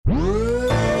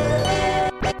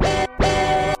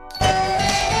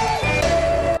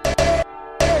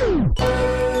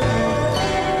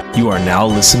are now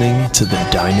listening to the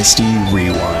Dynasty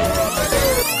Rewind.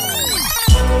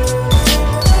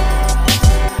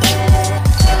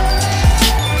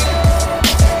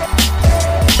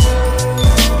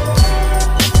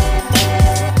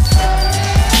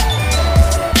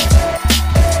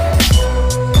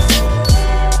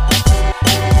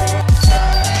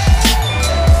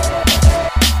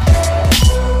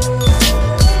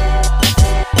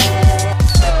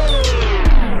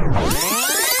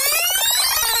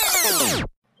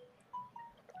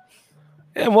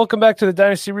 And welcome back to the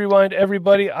Dynasty Rewind,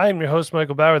 everybody. I am your host,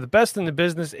 Michael Bauer. The best in the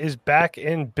business is back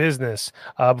in business.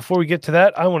 Before we get to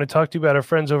that, I want to talk to you about our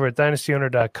friends over at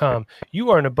dynastyowner.com.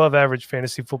 You are an above-average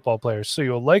fantasy football player, so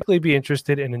you'll likely be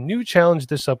interested in a new challenge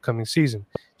this upcoming season.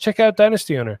 Check out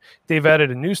Dynasty Owner. They've added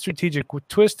a new strategic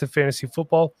twist to fantasy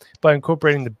football by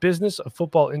incorporating the business of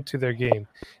football into their game.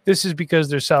 This is because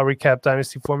their salary cap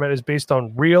dynasty format is based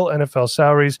on real NFL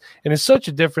salaries and is such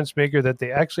a difference maker that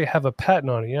they actually have a patent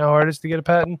on it. You know how hard it is to get a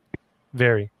patent?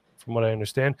 Very, from what I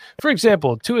understand. For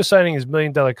example, Tua signing his $1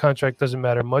 million contract doesn't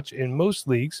matter much in most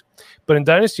leagues, but in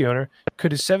Dynasty Owner,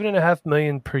 could his $7.5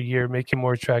 million per year make him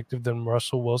more attractive than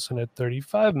Russell Wilson at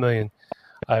 $35 million?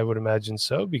 I would imagine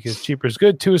so, because cheaper is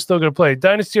good. Tua is still going to play.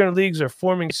 Dynasty Owner leagues are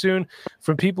forming soon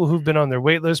from people who've been on their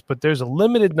wait list, but there's a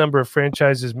limited number of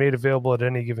franchises made available at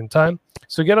any given time.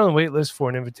 So get on the wait list for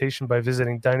an invitation by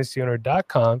visiting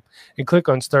dynastyowner.com and click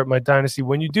on Start My Dynasty.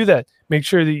 When you do that, make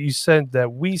sure that you send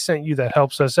that we sent you. That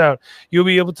helps us out. You'll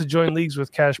be able to join leagues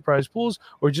with cash prize pools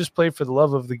or just play for the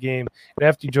love of the game. And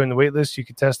after you join the wait list, you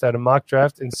can test out a mock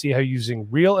draft and see how using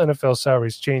real NFL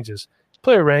salaries changes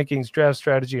player rankings, draft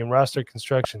strategy, and roster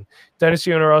construction.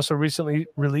 Dynasty Owner also recently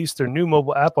released their new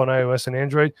mobile app on iOS and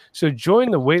Android, so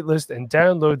join the waitlist and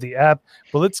download the app.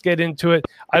 But let's get into it.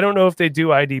 I don't know if they do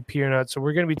IDP or not, so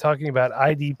we're going to be talking about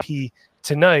IDP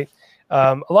tonight.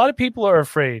 A lot of people are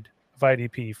afraid of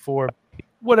IDP for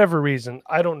whatever reason.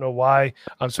 I don't know why.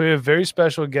 So we have a very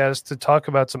special guest to talk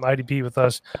about some IDP with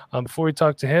us. Before we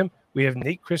talk to him, we have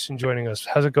Nate Christian joining us.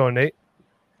 How's it going, Nate?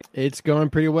 It's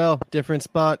going pretty well. Different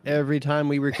spot every time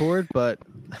we record, but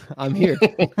I'm here.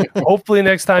 Hopefully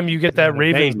next time you get that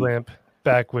Ravens lamp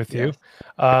back with you.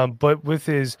 But with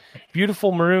his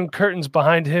beautiful maroon curtains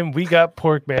behind him, we got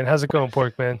Pork Man. How's it going,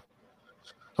 Pork Man?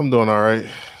 I'm doing all right.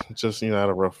 Just, had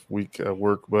a rough week at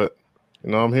work, but,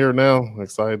 I'm here now.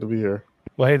 Excited to be here.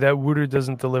 Well, hey, that wooter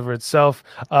doesn't deliver itself.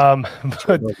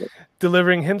 But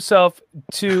delivering himself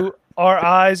to our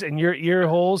eyes and your ear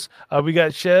holes, we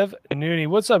got Chev Nooney.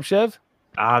 What's up, Chev?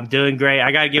 I'm doing great.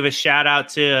 I got to give a shout out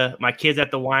to my kids at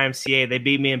the YMCA. They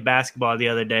beat me in basketball the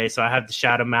other day, so I have to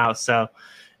shout them out. So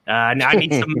I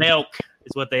need some milk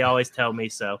is what they always tell me.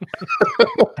 So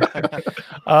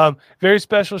very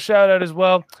special shout out as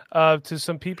well to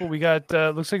some people. We got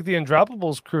looks like the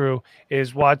Undroppables crew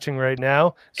is watching right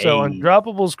now. So hey.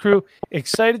 Undroppables crew,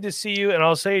 excited to see you. And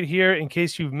I'll say it here in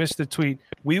case you've missed the tweet.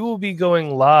 We will be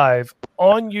going live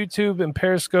on YouTube and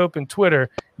Periscope and Twitter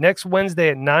next Wednesday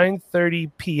at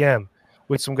 9:30 p.m.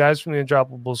 with some guys from the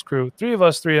Undroppables crew. Three of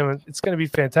us. It's going to be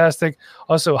fantastic.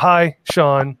 Also, hi,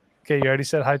 Sean. Okay, you already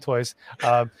said hi twice.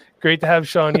 Great to have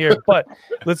Sean here. But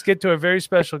let's get to a very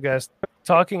special guest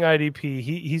talking IDP.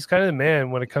 He's kind of the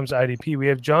man when it comes to IDP. We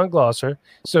have John Glosser.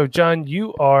 So, John,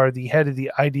 you are the head of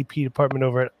the IDP department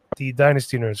over at the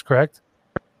Dynasty Nerds, correct?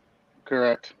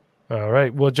 Correct. All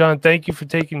right. Well, John, thank you for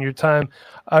taking your time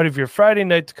out of your Friday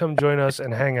night to come join us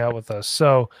and hang out with us.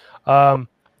 So I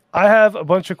have a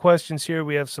bunch of questions here.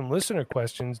 We have some listener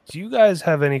questions. Do you guys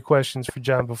have any questions for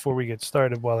John before we get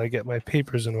started while I get my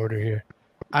papers in order here?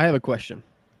 I have a question.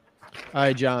 All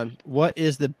right, John, what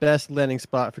is the best landing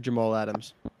spot for Jamal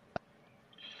Adams?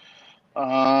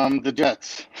 The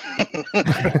Jets.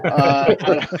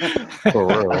 For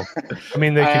real. I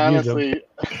mean, they could use them.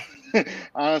 I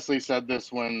honestly said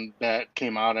this when that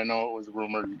came out. I know it was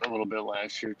rumored a little bit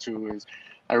last year too. Is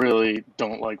I really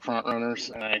don't like front runners,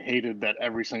 and I hated that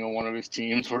every single one of his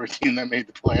teams were a team that made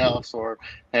the playoffs or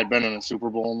had been in a Super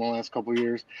Bowl in the last couple of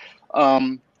years.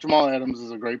 Jamal Adams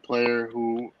is a great player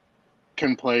who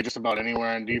can play just about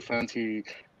anywhere on defense. He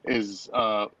is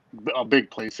a big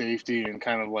play safety and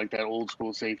kind of like that old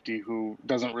school safety who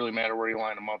doesn't really matter where you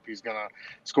line him up. He's gonna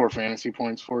score fantasy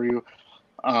points for you.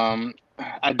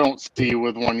 I don't see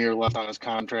with 1 year left on his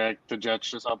contract the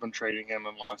Jets just up and trading him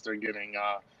unless they're getting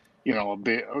a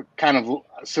bit kind of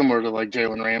similar to like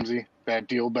Jalen Ramsey, that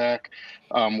deal back,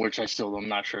 which I'm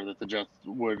not sure that the Jets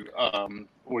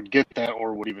would get that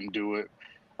or would even do it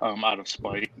out of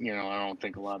spite. I don't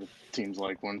think a lot of teams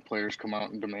like when players come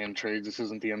out and demand trades. This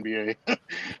isn't the NBA.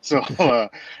 So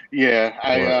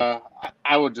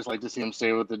I would just like to see him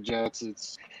stay with the Jets.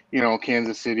 It's,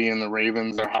 Kansas City and the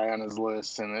Ravens are high on his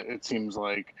list, and it seems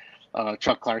like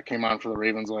Chuck Clark came on for the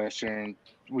Ravens last year, and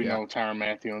we know Tyrann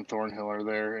Mathieu and Thornhill are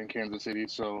there in Kansas City.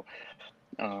 So,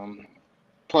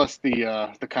 plus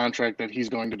the contract that he's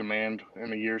going to demand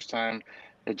in a year's time,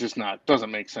 it just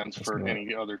doesn't make sense for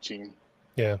any other team.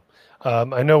 Yeah,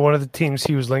 I know one of the teams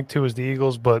he was linked to was the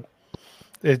Eagles, but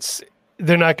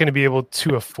they're not going to be able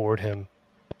to afford him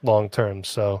long term.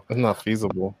 So it's not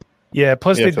feasible. Yeah,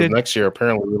 plus they did next year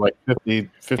apparently we're like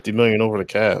 50 million over the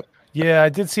cap. Yeah, I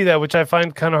did see that, which I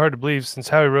find kind of hard to believe since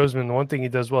Howie Roseman, the one thing he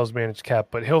does well is manage cap,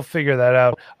 but he'll figure that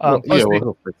out. He'll fix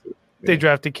it. They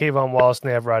drafted Kayvon Wallace and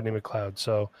they have Rodney McLeod.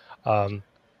 So,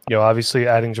 obviously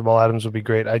adding Jamal Adams would be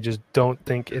great. I just don't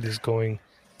think it is going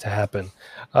to happen.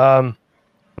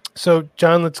 So,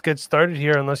 John, let's get started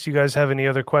here unless you guys have any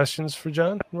other questions for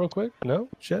John real quick. No?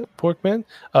 Shit, Porkman.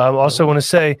 Also want to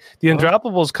say the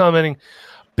Undroppables is commenting,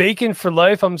 bacon for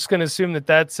life. I'm just going to assume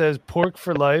that says pork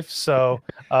for life. So,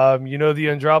 the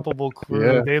Undroppable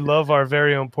crew, They love our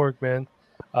very own Porkman.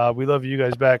 We love you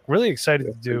guys back. Really excited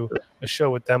to do a show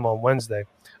with them on Wednesday.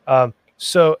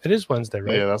 So it is Wednesday,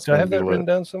 right? Yeah, that's Do I have that written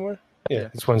down somewhere? Yeah,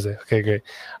 it's Wednesday. Okay, great.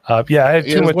 I have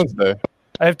too much. Wednesday.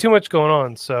 I have too much going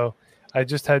on, so I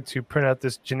just had to print out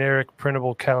this generic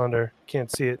printable calendar.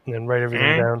 Can't see it, and then write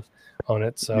everything down on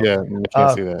it. So you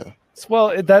can't see that. Well,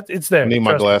 it's there. I need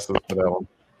my glasses for that one.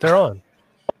 They're on.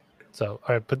 So,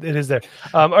 all right, but it is there.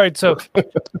 All right, so,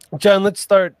 John, let's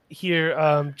start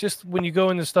here. Just when you go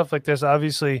into stuff like this,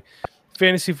 obviously,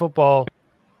 fantasy football,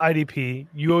 IDP,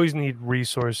 you always need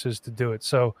resources to do it.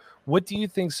 So, what do you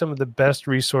think some of the best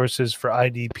resources for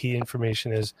IDP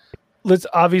information is?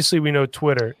 Obviously, we know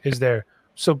Twitter is there.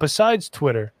 So, besides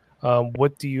Twitter,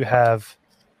 what do you have?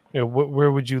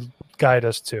 Where would you guide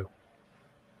us to?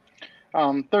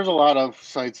 There's a lot of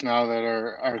sites now that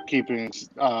are keeping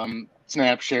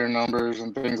snap share numbers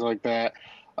and things like that.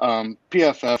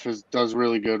 PFF does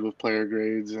really good with player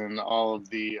grades and all of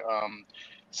the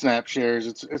snap shares.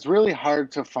 It's really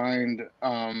hard to find.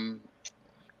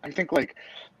 I think like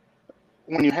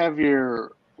when you have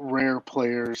your rare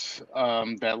players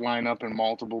that line up in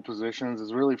multiple positions,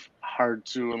 it's really hard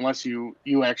to, unless you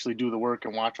actually do the work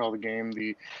and watch all the game,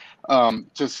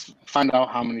 just find out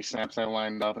how many snaps they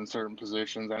lined up in certain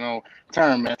positions. I know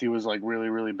Tyrann Mathieu was like really,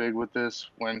 really big with this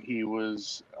when he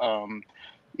was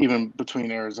even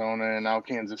between Arizona and now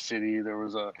Kansas City. There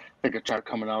was a chart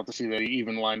coming out to see that he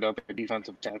even lined up a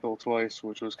defensive tackle twice,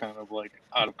 which was kind of like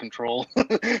out of control.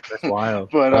 That's wild.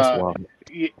 But That's wild.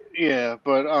 yeah,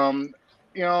 but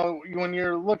when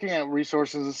you're looking at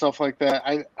resources and stuff like that,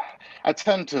 I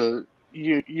tend to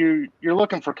you're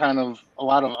looking for kind of a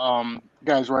lot of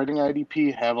guys writing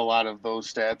IDP have a lot of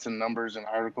those stats and numbers and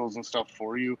articles and stuff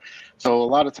for you. So a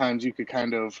lot of times you could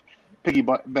kind of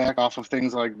piggyback off of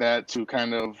things like that to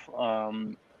kind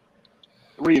of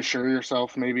reassure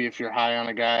yourself. Maybe if you're high on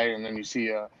a guy and then you see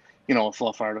a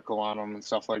fluff article on them and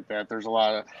stuff like that. There's a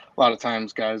lot of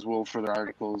times guys will, for their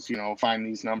articles, find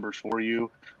these numbers for you,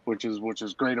 which is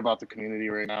great about the community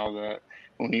right now, that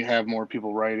when you have more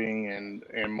people writing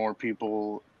and more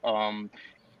people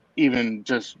even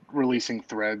just releasing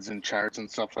threads and charts and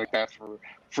stuff like that for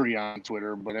free on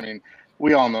Twitter. But I mean,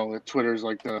 we all know that Twitter is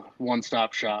like the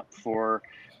one-stop shop for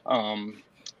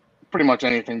pretty much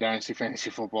anything Dynasty Fantasy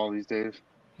Football these days.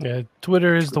 Yeah,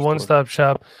 Twitter is the one-stop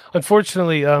shop.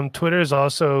 Unfortunately, Twitter is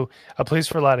also a place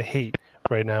for a lot of hate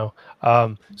right now.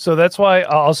 So that's why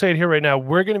I'll say it here right now.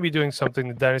 We're going to be doing something,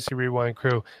 the Dynasty Rewind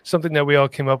crew, something that we all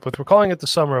came up with. We're calling it the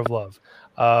Summer of Love.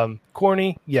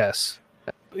 Corny? Yes.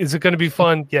 Is it going to be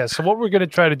fun? Yes. So what we're going to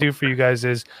try to do for you guys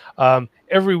is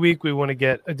every week we want to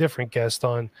get a different guest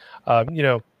on,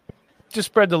 just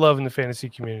spread the love in the fantasy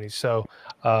community. So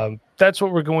that's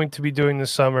what we're going to be doing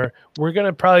this summer. We're going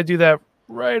to probably do that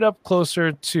right up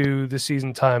closer to the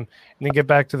season time and then get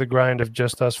back to the grind of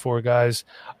just us four guys.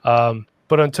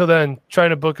 But until then,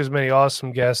 trying to book as many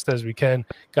awesome guests as we can.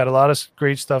 Got a lot of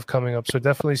great stuff coming up, so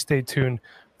definitely stay tuned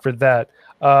for that.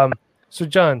 So,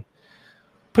 John,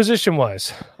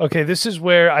 position-wise, okay, this is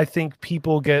where I think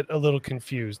people get a little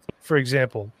confused. For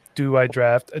example, do I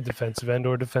draft a defensive end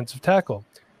or defensive tackle?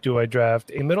 Do I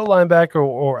draft a middle linebacker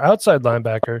or outside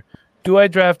linebacker? Do I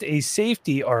draft a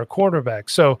safety or a cornerback?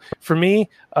 So for me,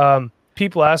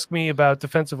 people ask me about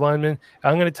defensive linemen.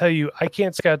 I'm going to tell you, I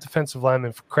can't scout defensive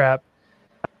linemen for crap.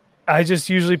 I just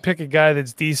usually pick a guy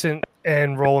that's decent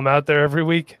and roll him out there every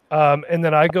week. And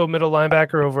then I go middle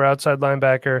linebacker over outside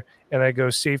linebacker, and I go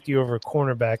safety over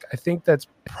cornerback. I think that's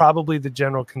probably the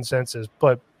general consensus,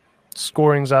 but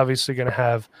scoring's obviously going to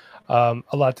have a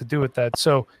lot to do with that.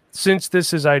 So since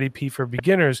this is IDP for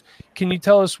beginners, can you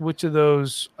tell us which of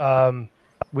those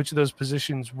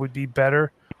positions would be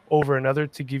better over another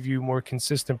to give you more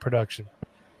consistent production?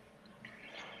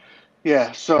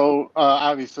 Yeah, so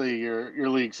obviously your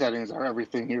league settings are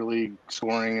everything. Your league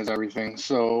scoring is everything.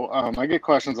 So I get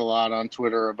questions a lot on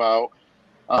Twitter about,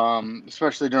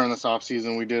 especially during this off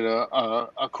season, we did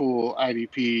a cool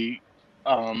IDP,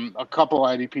 a couple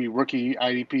IDP rookie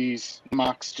IDPs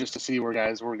mocks just to see where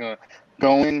guys were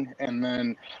going, and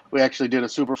then we actually did a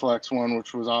super flex one,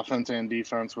 which was offense and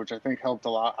defense, which I think helped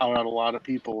out a lot of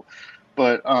people.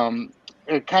 But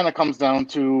it kind of comes down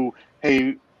to,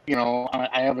 hey,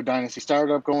 I have a dynasty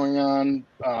startup going on.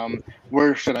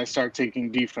 Where should I start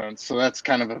taking defense? So that's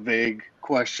kind of a vague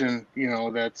question.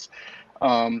 That's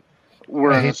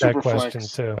we're I in a hate that super question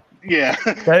flex. too. Yeah,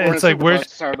 It's like where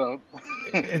startup.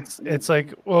 it's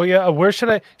like, well, yeah, where should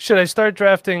I start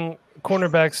drafting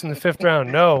cornerbacks in the 5th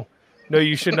round? No,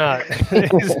 you should not.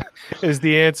 is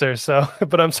the answer. So,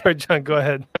 but I'm sorry, John. Go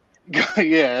ahead.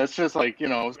 Yeah, it's just like,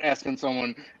 asking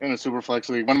someone in a super flex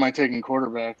league, when am I taking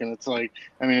quarterback? And it's like,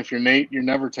 I mean, if you're Nate, you're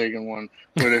never taking one.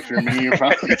 But if you're me, you're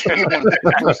probably taking one in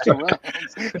the first 2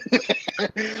 rounds.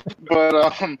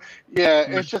 But yeah,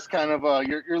 it's just kind of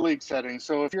your league setting.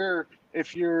 So if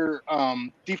your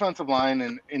defensive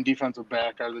line and defensive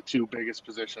back are the 2 biggest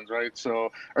positions, right?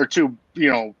 So, or 2,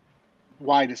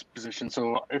 widest position.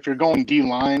 So if you're going D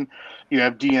line, you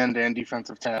have D end and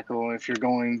defensive tackle. If you're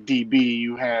going DB,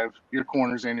 you have your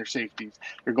corners and your safeties.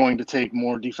 You're going to take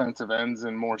more defensive ends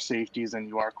and more safeties than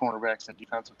you are cornerbacks and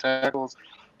defensive tackles,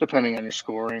 depending on your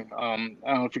scoring. I don't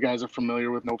know if you guys are familiar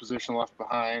with No Position Left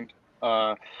Behind.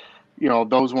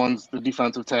 Those ones, the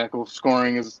defensive tackle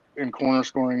scoring and corner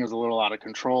scoring is a little out of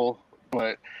control,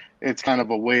 but it's kind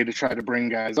of a way to try to bring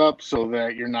guys up so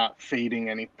that you're not fading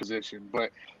any position.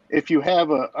 But if you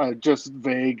have a just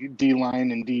vague D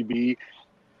line and DB,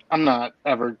 I'm not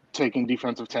ever taking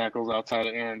defensive tackles outside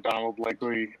of Aaron Donald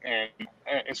likely. And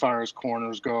as far as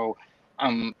corners go,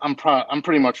 I'm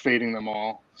pretty much fading them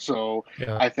all. So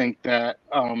yeah. I think that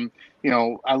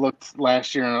I looked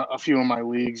last year in a few of my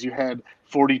leagues. You had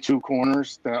 42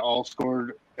 corners that all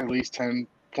scored at least 10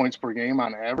 points per game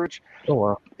on average. Oh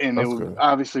wow! And That's it good.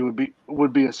 obviously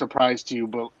would be a surprise to you,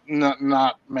 but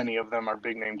not many of them are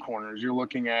big name corners. You're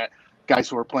looking at guys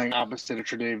who are playing opposite of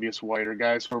Tre'Davious White or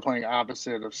guys who are playing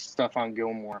opposite of Stephon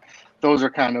Gilmore. Those are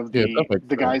kind of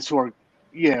the guys who are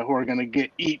going to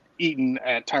get eaten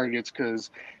at targets because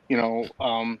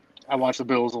I watch the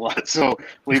Bills a lot. So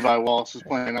Levi Wallace was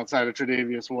playing outside of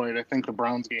Tre'Davious White. I think the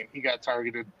Browns game he got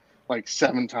targeted like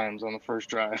 7 times on the first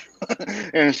drive.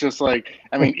 And it's just like,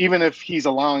 I mean, even if he's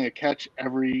allowing a catch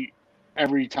every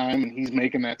time and he's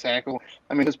making that tackle,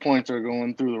 I mean, his points are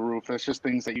going through the roof. That's just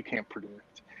things that you can't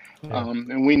predict. Yeah.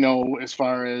 And we know as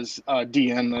far as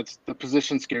DN, that's the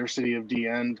position scarcity of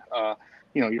DN.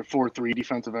 Your 4-3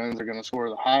 defensive ends are going to score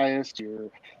the highest.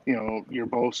 Your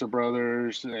Bosa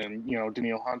brothers and,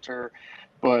 Daniil Hunter.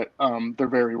 But they're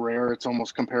very rare. It's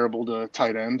almost comparable to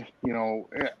tight end,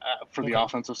 for the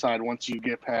offensive side. Once you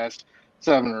get past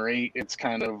 7 or 8, it's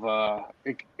kind of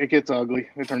it gets ugly.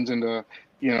 It turns into,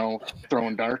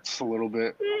 throwing darts a little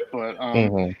bit. But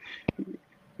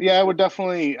yeah, I would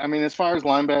definitely. I mean, as far as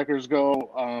linebackers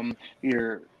go,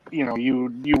 you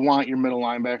want your middle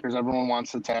linebackers. Everyone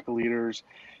wants the tackle leaders.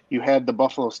 You had the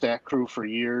Buffalo Stat Crew for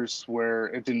years where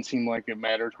it didn't seem like it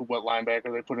mattered what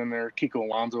linebacker they put in there. Kiko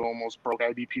Alonso almost broke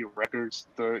IDP records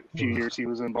the few years he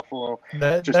was in Buffalo.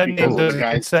 That name doesn't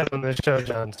get said on the show,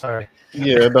 John. Sorry.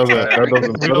 Yeah, it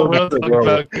doesn't. We don't talk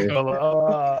about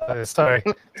Kiko. Sorry.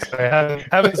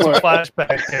 Having some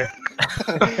flashbacks here.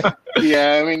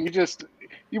 Yeah, I mean,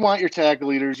 you want your tackle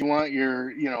leaders. You want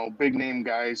your big name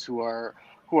guys who are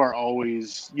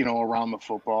always, around the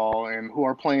football and who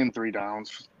are playing 3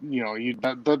 downs.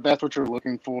 That's what you're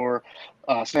looking for.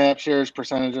 Snap shares,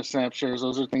 percentage of snap shares,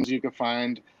 those are things you can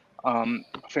find.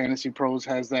 Fantasy Pros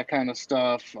has that kind of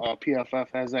stuff. PFF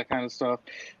has that kind of stuff.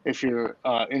 If you're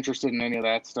interested in any of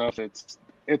that stuff,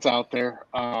 it's out there.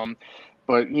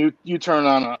 But you turn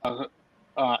on a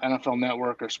NFL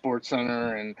Network or Sports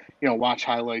Center and watch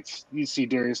highlights. You see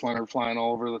Darius Leonard flying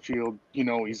all over the field.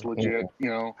 He's legit.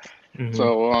 Mm-hmm.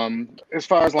 So as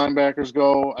far as linebackers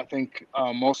go, I think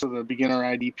most of the beginner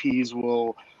IDPs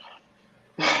will.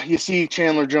 You see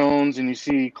Chandler Jones and you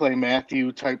see Clay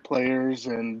Matthew type players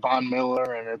and Von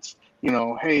Miller, and it's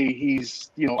hey,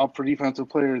 he's up for Defensive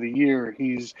Player of the Year.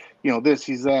 He's this,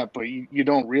 he's that, but you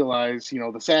don't realize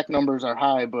the sack numbers are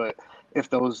high, but if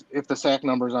the sack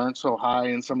numbers aren't so high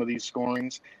in some of these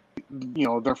scorings,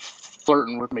 they're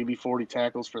flirting with maybe 40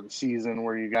 tackles for the season,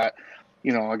 where you got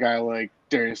a guy like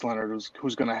Darius Leonard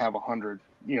who's going to have 100,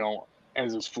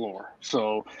 as his floor.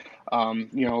 So,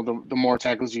 the more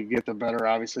tackles you get, the better.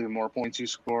 Obviously, the more points you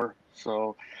score.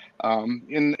 So,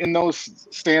 in those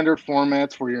standard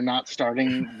formats where you're not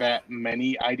starting that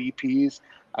many IDPs,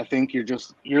 I think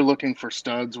you're looking for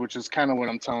studs, which is kind of what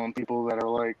I'm telling people that are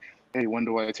like, hey, when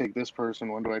do I take this person?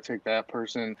 When do I take that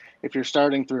person? If you're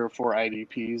starting 3 or 4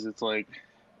 IDPs, it's like,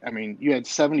 I mean, you had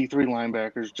 73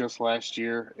 linebackers just last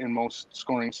year in most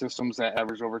scoring systems that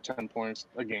average over 10 points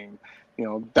a game.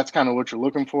 That's kind of what you're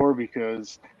looking for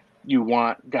because you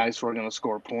want guys who are going to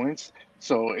score points.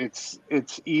 So it's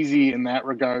easy in that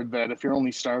regard that if you're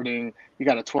only starting, you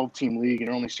got a 12-team league and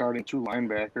you're only starting 2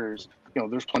 linebackers,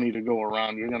 there's plenty to go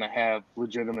around. You're going to have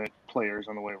legitimate players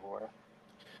on the waiver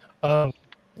wire.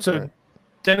 So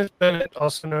Dennis Bennett,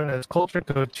 also known as Culture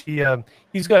Coach,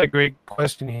 he's got a great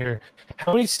question here.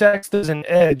 How many sacks does an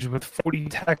edge with 40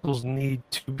 tackles need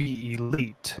to be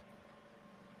elite?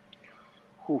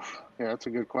 Oof, yeah, that's a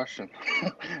good question.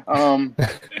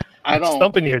 I don't.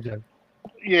 Stumping here, Jen.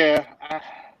 Yeah.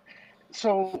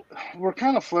 So we're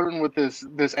kind of flirting with this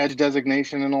edge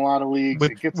designation in a lot of leagues.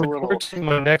 It gets a little.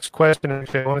 My next question,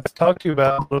 actually, I wanted to talk to you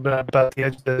about a little bit about the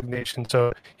edge designation.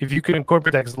 So if you could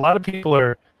incorporate that, because a lot of people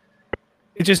are.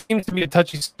 It just seems to be a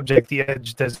touchy subject, the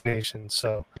edge designation.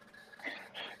 So,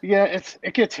 yeah,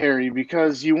 it gets hairy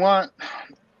because you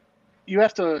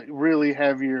have to really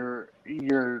have your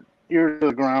ear to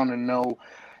the ground and know,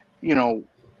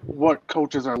 what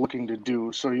coaches are looking to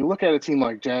do. So you look at a team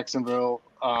like Jacksonville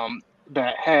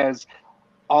that has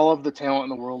all of the talent in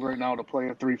the world right now to play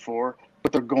a 3-4,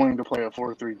 but they're going to play a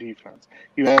 4-3 defense.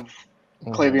 You have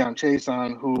Clavion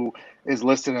Chason, who is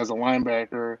listed as a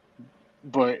linebacker,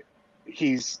 but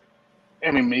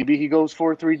maybe he goes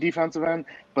 4-3 defensive end,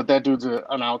 but that dude's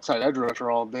an outside edge rusher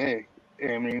all day.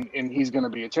 And he's going to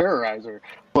be a terrorizer.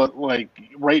 But,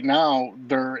 right now,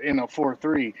 they're in a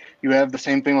 4-3. You have the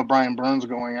same thing with Brian Burns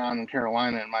going on in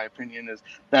Carolina, in my opinion, is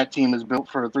that team is built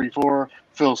for a 3-4.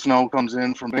 Phil Snow comes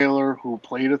in from Baylor, who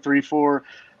played a 3-4,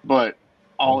 but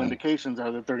all indications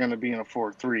are that they're going to be in a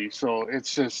 4-3. So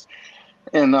it's just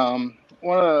 – and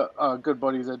one of the good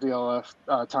buddies at DLF,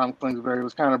 Tom Kingsbury,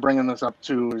 was kind of bringing this up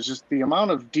too, is just the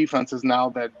amount of defenses now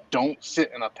that don't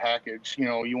sit in a package.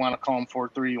 You want to call them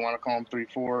 4-3, you want to call them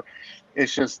 3-4.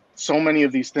 It's just so many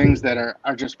of these things that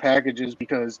are just packages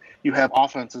because you have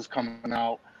offenses coming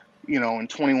out, in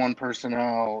 21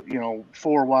 personnel,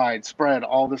 4 wide, spread,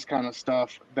 all this kind of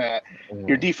stuff that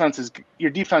your defense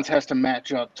has to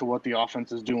match up to what the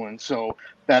offense is doing. So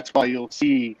that's why you'll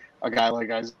see a guy like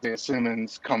Isaiah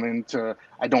Simmons come into.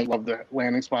 I don't love the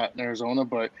landing spot in Arizona,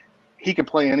 but he can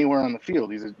play anywhere on the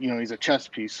field. He's a chess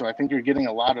piece. So I think you're getting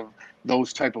a lot of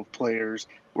those type of players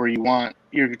where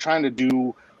you're trying to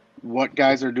do what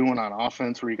guys are doing on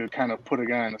offense, where you could kind of put a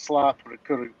guy in the slot,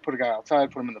 put a guy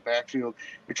outside, put him in the backfield.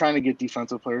 You're trying to get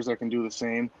defensive players that can do the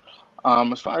same.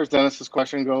 As far as Dennis's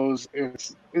question goes,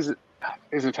 is it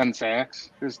 10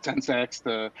 sacks? Is 10 sacks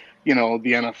the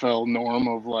NFL norm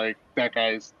of that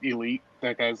guy's elite,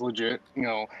 that guy's legit,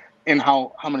 and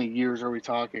how many years are we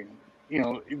talking?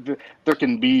 There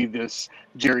can be this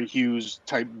Jerry Hughes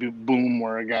type boom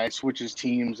where a guy switches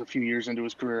teams a few years into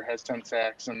his career, has 10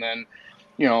 sacks, and then,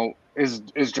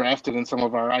 is drafted in some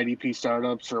of our IDP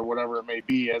startups or whatever it may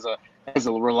be as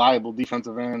a reliable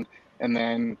defensive end. And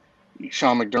then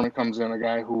Sean McDermott comes in, a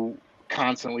guy who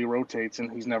constantly rotates,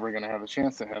 and he's never going to have a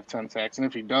chance to have 10 sacks. And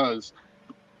if he does,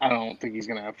 I don't think he's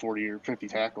going to have 40 or 50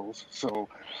 tackles. So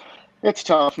it's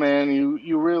tough, man.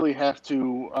 You really have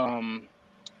to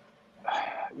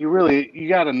you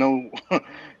got to know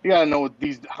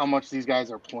how much these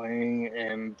guys are playing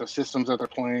and the systems that they're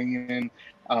playing in.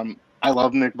 I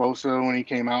love Nick Bosa when he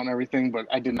came out and everything, but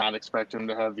I did not expect him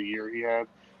to have the year he had.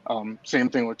 Same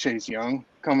thing with Chase Young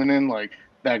coming in.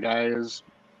 That guy is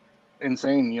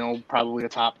insane, probably a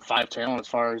top 5 talent as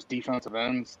far as defensive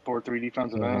ends, 4-3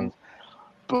 defensive ends.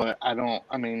 But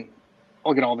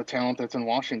look at all the talent that's in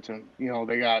Washington.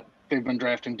 They've been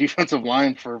drafting defensive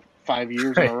line for 5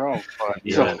 years in a row.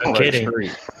 Yeah, no kidding.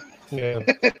 Yeah.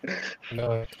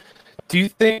 No. Do you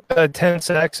think 10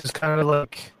 sacks is kind of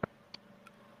like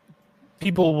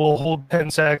people will hold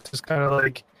 10 sacks as kind of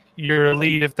like your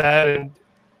elite if that, and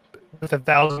with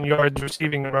 1,000 yards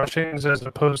receiving and rushing as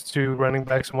opposed to running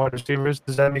backs and wide receivers?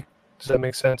 Does that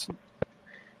make sense?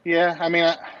 Yeah,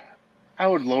 I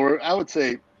would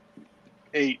say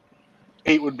 8.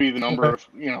 8 would be the number.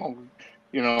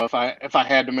 If I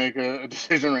had to make a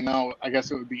decision right now, I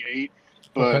guess it would be 8.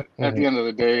 But at the end of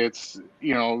the day, it's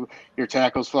your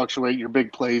tackles fluctuate, your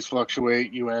big plays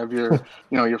fluctuate. You have your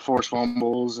your forced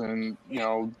fumbles and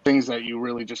things that you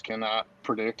really just cannot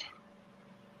predict.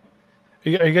 Are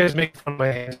you guys making fun of my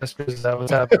ancestors? Is that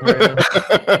what's happening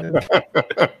right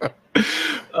now?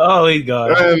 Oh, he's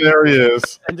gone. And there he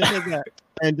is. And just like that.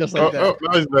 And just like that. Oh,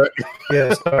 now he's back.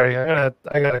 Yeah, sorry.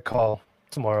 I got a call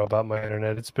tomorrow about my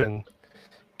internet. It's been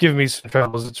giving me some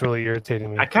troubles. It's really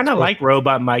irritating me. I kind of like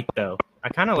Robot Mike, though. I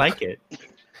kind of like it.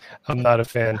 I'm not a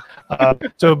fan.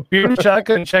 So Bearded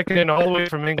Shotgun checking in all the way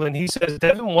from England. He says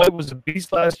Devin White was a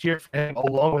beast last year for him,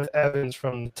 along with Evans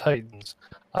from the Titans.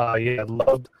 Yeah,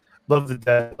 loved the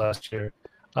Dev last year.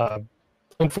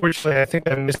 Unfortunately, I think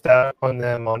I missed out on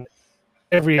them on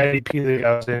every IDP league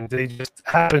I was in. They just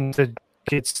happened to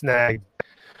get snagged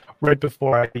right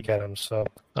before I could get them. So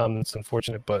it's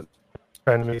unfortunate, but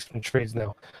trying to make some trades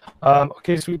now.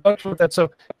 Okay, so we talked about that.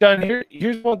 So, John,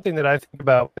 here's one thing that I think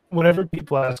about whenever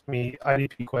people ask me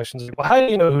IDP questions. Like, well, how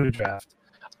do you know who to draft?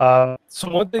 So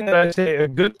one thing that I say, a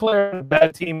good player on a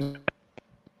bad team.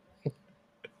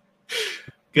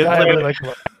 Good player. Like,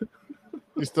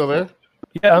 You still there?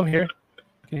 yeah, I'm here.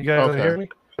 Can you guys Okay. hear me?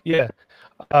 Yeah.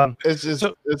 It's just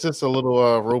a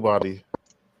little robot-y.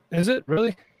 Is it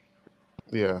really?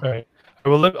 Yeah. All right.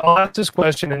 Well, I'll ask this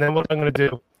question, and then what I'm going to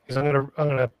do is I'm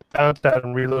going to bounce out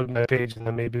and reload my page, and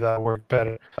then maybe that'll work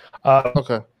better.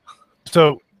 Okay.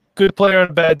 So, good player on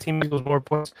a bad team equals more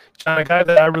points. John, a guy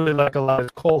that I really like a lot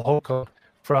is Cole Holcomb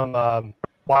from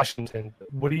Washington.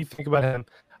 What do you think about him?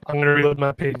 I'm going to reload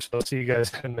my page, so I'll see you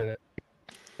guys in a minute.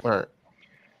 All right.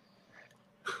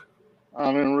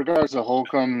 In regards to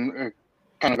Holcomb, it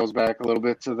kind of goes back a little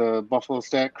bit to the Buffalo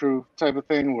Stat Crew type of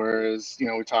thing, whereas,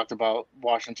 we talked about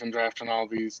Washington drafting all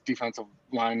these defensive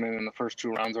linemen in the first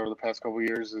 2 rounds over the past couple of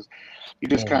years. Is you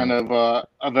just kind of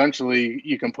eventually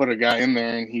you can put a guy in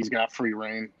there and he's got free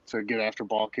reign to get after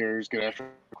ball carriers, get after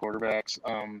quarterbacks.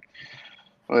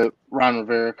 But Ron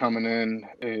Rivera coming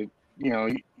in,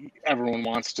 everyone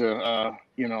wants to,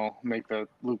 make the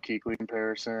Luke Kuechly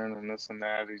comparison and this and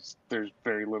that. There's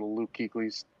very little Luke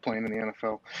Kuechly's playing in the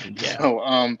NFL. Yeah.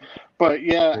 So, but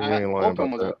yeah, You ain't lying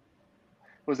Holcomb about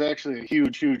was actually a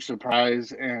huge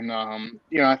surprise. And,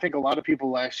 I think a lot of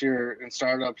people last year in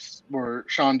startups were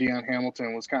Sean Dion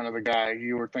Hamilton was kind of the guy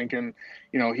you were thinking,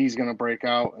 he's going to break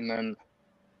out. And then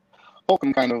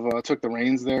Holcomb kind of took the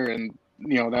reins there, and,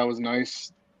 that was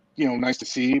nice. Nice to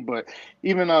see. But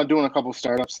even doing a couple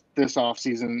startups this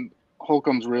offseason,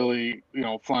 Holcomb's really,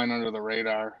 flying under the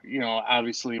radar.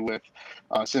 Obviously with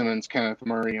Simmons, Kenneth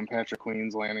Murray, and Patrick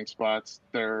Queen's landing spots,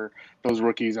 those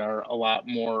rookies are a lot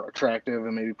more attractive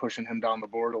and maybe pushing him down the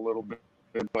board a little bit.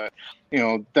 But,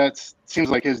 that seems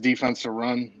like his defense to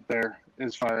run there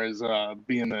as far as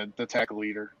being the tackle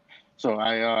leader. So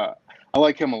I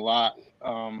like him a lot.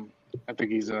 I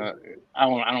think he's I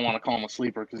don't want to call him a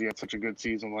sleeper because he had such a good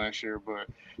season last year, but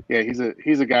yeah, he's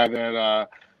a guy that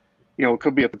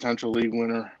could be a potential league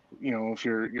winner. If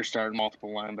you're starting multiple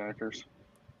linebackers.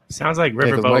 Sounds like Yeah,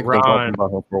 'cause Riverboat Mike's been talking Ron.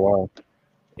 about him for a while.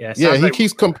 Yeah, Yeah, he like,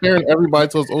 keeps comparing everybody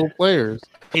to those old players.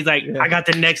 he's like, I got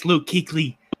the next Luke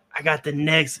Kuechly. I got the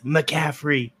next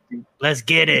McCaffrey. Let's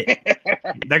get it.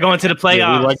 They're going to the playoffs.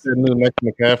 Yeah, we like their new next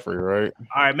McCaffrey, right?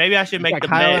 All right, maybe I should make Like the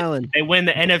Kyle bet. Allen. They win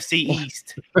the NFC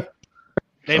East.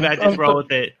 Maybe I just roll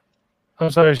with it. I'm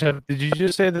sorry, Chef. Did you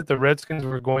just say that the Redskins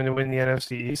were going to win the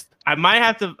NFC East? I might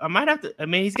have to. I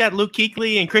mean, he's got Luke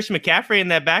Kuechly and Christian McCaffrey in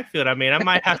that backfield. I mean, I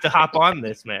might have to hop on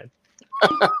this, man.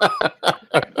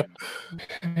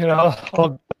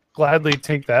 I'll gladly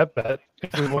take that bet.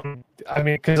 If we won. I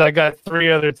mean, because I got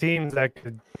 3 other teams that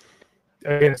could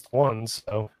against one,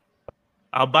 so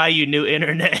I'll buy you new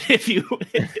internet if you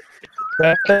win.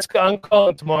 I'm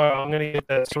calling tomorrow. I'm gonna get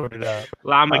that sorted out.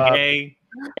 Llama gang.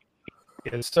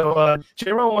 Yeah, so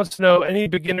J-Ron wants to know any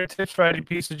beginner tips for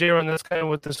IDP. So J-Ron, that's kind of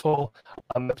what this whole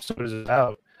episode is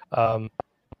about.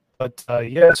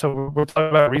 Yeah, so we're talking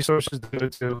about resources to go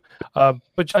to.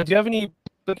 But John, do you have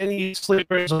any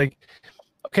sleepers? Like,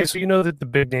 okay, so you know that the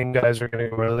big name guys are going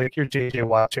to go, like your J.J.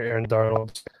 Watt, your Aaron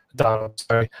Donald.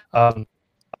 Sorry.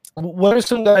 What are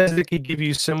some guys that could give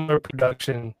you similar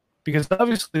production? Because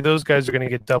obviously those guys are going to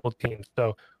get double teamed.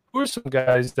 So who are some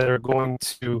guys that are going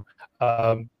to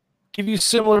give you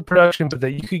similar production, but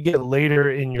that you could get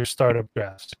later in your startup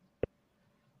drafts?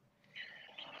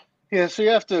 Yeah, so you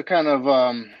have to kind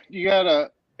of you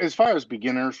gotta, as far as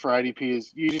beginners for IDP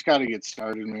is, you just got to get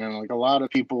started, man. Like a lot of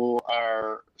people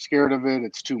are scared of it;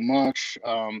 it's too much.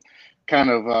 I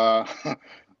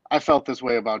felt this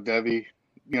way about Devi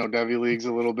leagues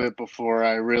a little bit before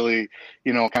I really,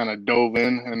 kind of dove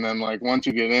in, and then like once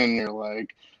you get in, you're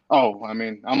like, oh, I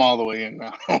mean, I'm all the way in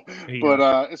now.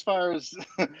 But as far as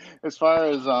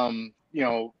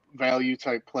value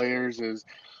type players is,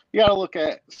 you got to look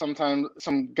at sometimes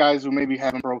some guys who maybe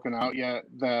haven't broken out yet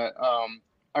that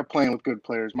are playing with good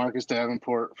players. Marcus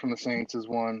Davenport from the Saints is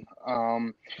one.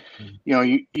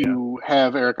 You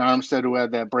have Eric Armstead, who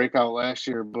had that breakout last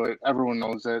year, but everyone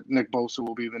knows that Nick Bosa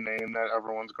will be the name that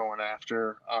everyone's going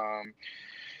after.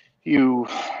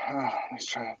 Let's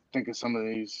try to think of some of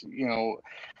these.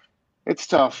 It's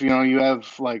tough. You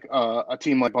have like a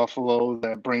team like Buffalo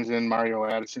that brings in Mario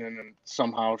Addison, and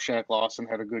somehow Shaq Lawson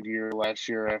had a good year last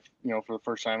year, for the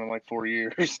first time in like 4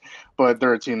 years. But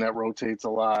they're a team that rotates a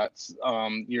lot.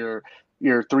 Your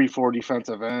 3-4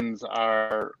 defensive ends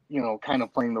are, kind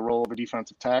of playing the role of a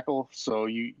defensive tackle. So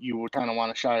you would kind of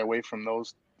want to shy away from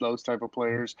those type of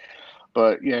players.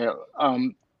 But yeah,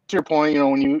 to your point,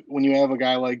 when you have a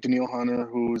guy like Daniil Hunter,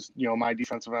 who's my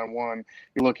defensive end one,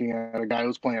 you're looking at a guy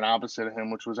who's playing opposite of him,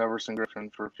 which was Everson Griffin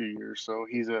for a few years. So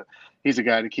he's a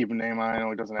guy to keep a name on. I know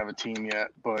he doesn't have a team yet,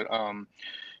 but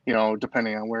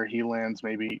depending on where he lands,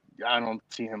 maybe I don't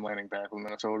see him landing back with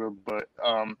Minnesota. But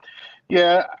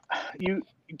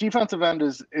defensive end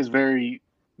is very,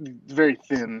 very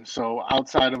thin. So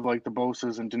outside of like the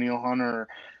Bosas and Daniil Hunter,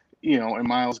 and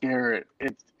Myles Garrett,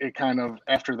 it kind of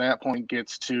after that point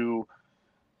gets to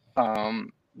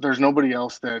there's nobody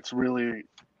else that's really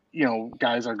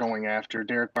guys are going after.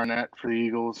 Derek Barnett for the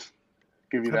Eagles,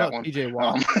 give you How that about one. TJ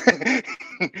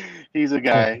Watt? He's a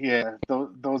guy. Yeah,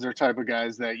 those are type of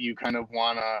guys that you kind of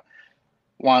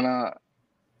wanna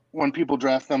when people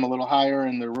draft them a little higher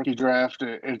in the rookie draft,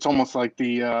 it's almost like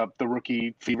the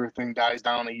rookie fever thing dies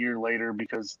down a year later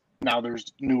because now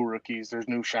there's new rookies, there's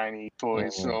new shiny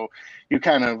toys. Mhm. So you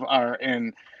kind of are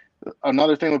in.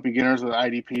 Another thing with beginners with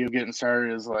IDP of getting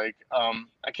started is like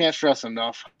I can't stress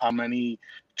enough how many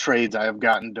trades I have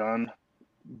gotten done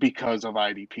because of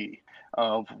IDP,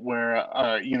 of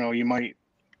where you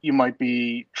might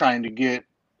be trying to get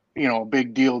a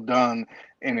big deal done,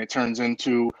 and it turns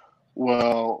into,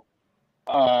 well,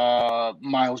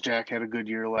 Miles Jack had a good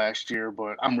year last year,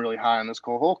 but I'm really high on this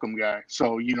Cole Holcomb guy.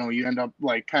 So, you end up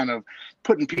like kind of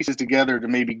putting pieces together to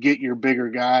maybe get your bigger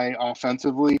guy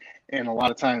offensively. And a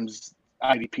lot of times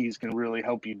IDPs can really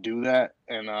help you do that.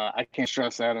 And I can't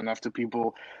stress that enough to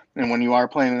people. And when you are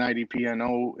playing an IDP, I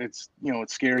know it's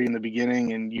scary in the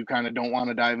beginning and you kind of don't want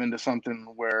to dive into something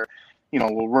where,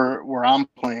 where I'm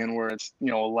playing, where it's,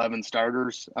 11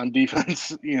 starters on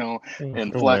defense,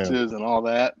 and flexes and all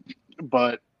that.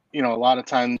 But a lot of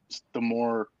times the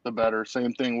more the better.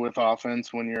 Same thing with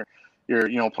offense when you're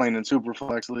playing in super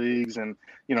flex leagues, and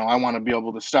I want to be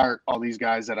able to start all these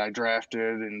guys that I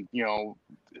drafted, and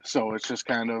so it's just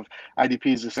kind of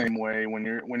IDP is the same way. When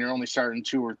you're only starting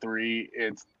 2 or 3,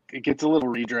 it gets a little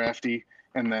redrafty,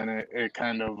 and then it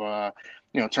kind of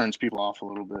turns people off a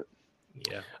little bit.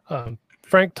 Yeah.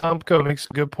 Frank Tomko makes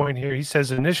a good point here. He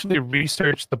says initially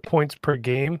research the points per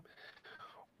game,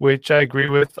 which I agree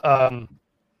with. And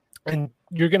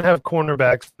you're going to have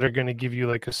cornerbacks that are going to give you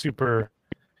like a super,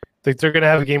 like they're going to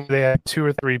have a game where they have 2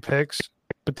 or 3 picks.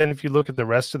 But then if you look at the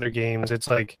rest of their games, it's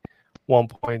like 1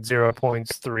 point, 0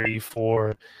 points, 3,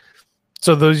 4.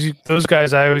 So those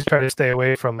guys I always try to stay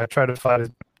away from. I try to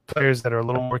find players that are a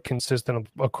little more consistent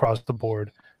across the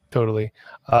board. Totally.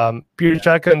 Peter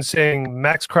Shotgun saying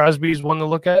Max Crosby is one to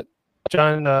look at.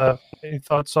 John, any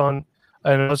thoughts on?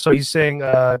 And also he's saying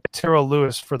Terrell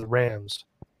Lewis for the Rams.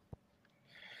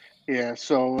 Yeah,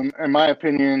 so in my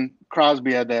opinion,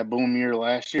 Crosby had that boom year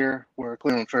last year where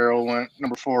Cleveland Farrell went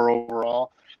number 4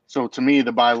 overall. So to me,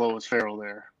 the buy low is Farrell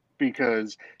there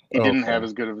because he didn't have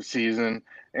as good of a season.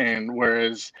 And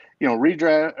whereas,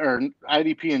 redraft or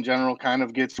IDP in general kind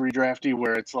of gets redrafty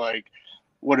where it's like,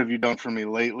 what have you done for me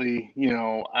lately?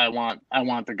 I want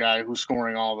the guy who's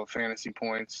scoring all the fantasy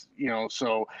points,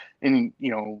 so, and,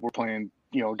 we're playing,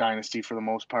 Dynasty for the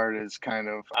most part is kind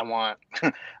of,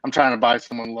 I'm trying to buy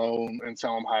someone low and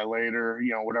sell them high later,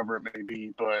 whatever it may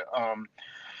be. But,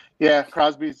 yeah,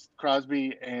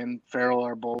 Crosby and Farrell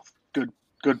are both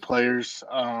good players.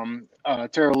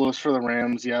 Terrell Lewis for the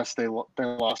Rams. Yes, they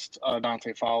lost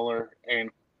Dante Fowler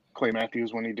and Clay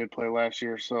Matthews when he did play last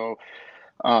year. So,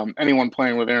 anyone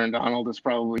playing with Aaron Donald is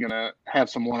probably going to have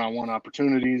some one-on-one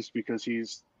opportunities because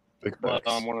he's one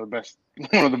of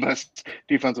the best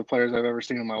defensive players I've ever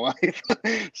seen in my life.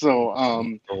 So,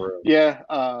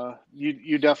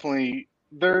 you definitely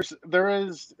there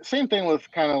is same thing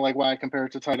with kind of like why I compare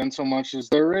it to tight end so much is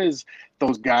there is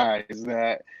those guys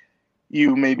that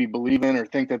you maybe believe in or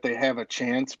think that they have a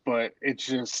chance, but it's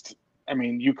just,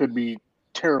 you could be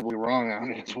terribly wrong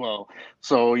on it as well.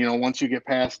 So, once you get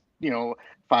past,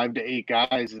 5 to 8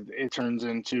 guys, it turns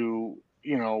into,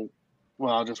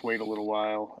 well, I'll just wait a little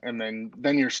while. And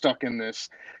then you're stuck in this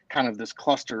kind of this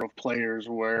cluster of players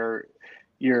where,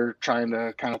 you're trying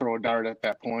to kind of throw a dart at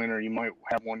that point, or you might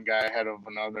have one guy ahead of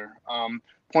another.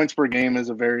 Points per game is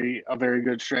a very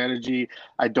good strategy.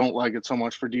 I don't like it so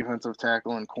much for defensive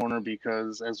tackle and corner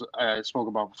because, as I spoke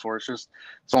about before, it's just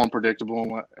so unpredictable.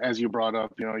 And as you brought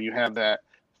up, you have that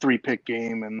 3-pick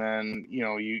game, and then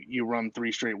you run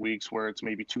 3 straight weeks where it's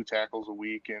maybe 2 tackles a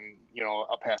week and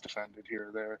a pass defended here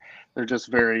or there. They're just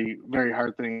very, very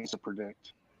hard things to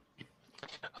predict.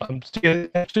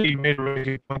 Actually, you made a really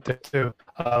good point there too.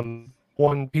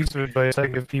 One piece of advice I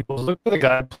give people is look for the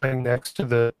guy playing next to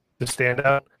the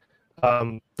standout.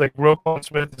 Like Roquan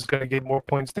Smith is going to get more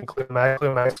points than Khalil Mack.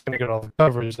 Khalil Mack's going to get all the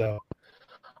coverage though.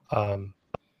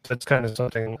 That's kind of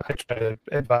something I try to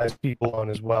advise people on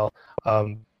as well.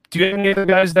 Do you have any other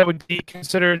guys that would be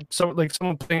considered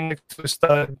someone playing next to a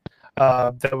stud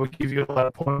that would give you a lot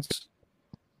of points?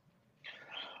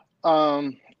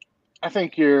 I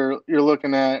think you're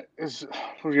looking at is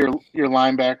your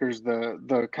linebackers,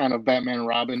 the kind of Batman and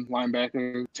Robin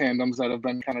linebacker tandems that have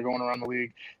been kind of going around the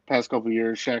league past couple of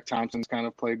years. Shaq Thompson's kind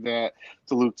of played that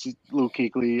to Luke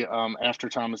Kuechly after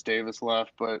Thomas Davis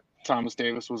left, but Thomas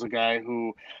Davis was a guy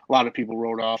who a lot of people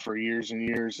wrote off for years and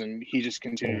years, and he just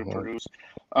continued to produce.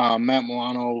 Matt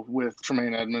Milano with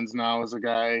Tremaine Edmonds now is a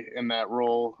guy in that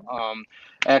role.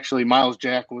 Actually, Miles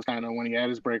Jack was kind of, when he had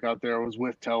his breakout there, was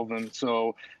with Telvin.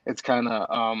 So it's kind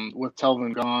of with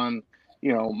Telvin gone,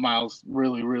 Miles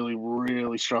really, really,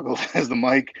 really struggled as the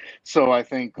Mike. So I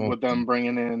think with them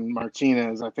bringing in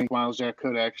Martinez, I think Miles Jack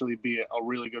could actually be a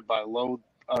really good buy low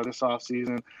this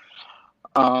offseason.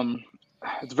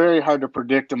 It's very hard to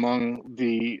predict among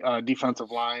the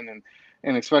defensive line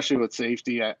and especially with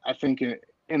safety. I think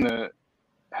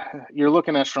you're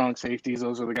looking at strong safeties.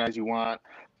 Those are the guys you want.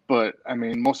 But, I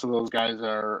mean, most of those guys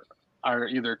are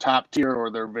either top tier or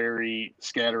they're very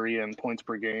scattery in points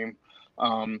per game.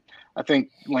 I think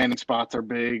landing spots are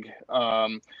big.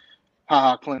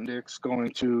 Clinton Dix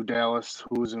going to Dallas,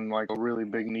 who's in like a really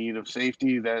big need of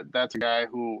safety. That's a guy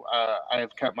who I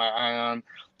have kept my eye on.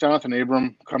 Jonathan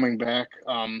Abram coming back.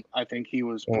 I think he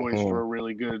was poised for a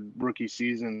really good rookie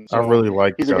season. So I really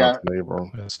like Jonathan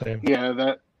Abram. Yeah,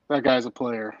 that guy's a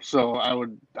player. So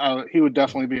he would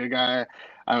definitely be a guy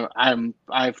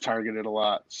I've targeted a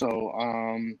lot. So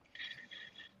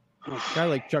guy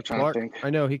like Chuck Clark. I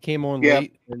know he came on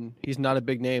late and he's not a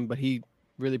big name, but he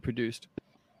really produced.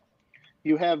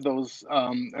 You have those,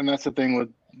 and that's the thing with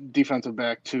defensive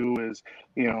back too is,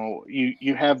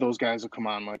 you have those guys who come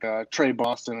on. Like Trey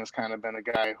Boston has kind of been a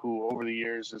guy who over the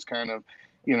years has kind of,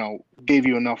 gave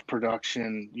you enough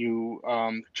production.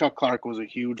 Chuck Clark was a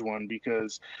huge one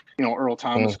because, Earl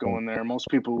Thomas going there. Most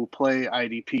people who play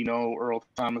IDP know Earl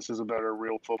Thomas is a better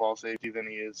real football safety than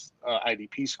he is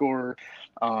IDP scorer.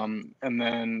 And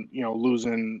then,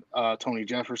 losing Tony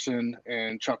Jefferson,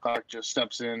 and Chuck Clark just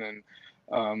steps in and,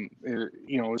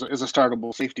 is a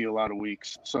startable safety a lot of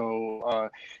weeks. So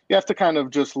you have to kind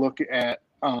of just look at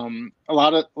a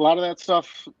lot of that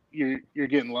stuff. You're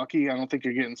getting lucky. I don't think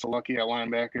you're getting so lucky at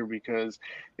linebacker because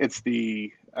it's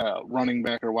the running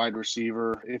back or wide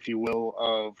receiver, if you will,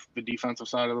 of the defensive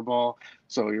side of the ball.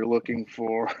 So you're looking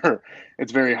for.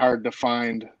 It's very hard to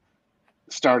find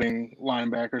starting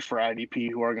linebackers for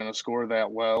IDP who are going to score that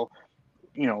well.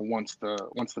 Once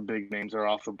the big names are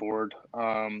off the board.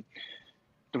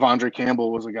 Devondre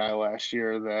Campbell was a guy last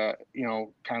year that,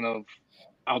 kind of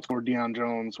outscored Deion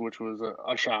Jones, which was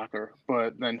a shocker.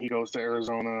 But then he goes to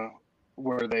Arizona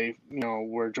where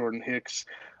where Jordan Hicks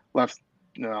left.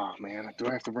 Oh, man, do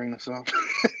I have to bring this up?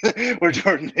 Where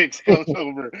Jordan Hicks comes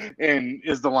over and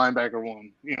is the linebacker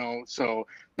one, So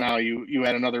now you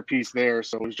add another piece there.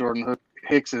 So is Jordan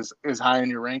Hicks is high in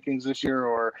your rankings this year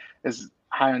or is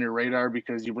high on your radar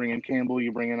because you bring in Campbell,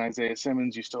 you bring in Isaiah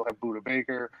Simmons, you still have Budda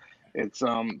Baker. It's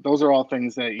those are all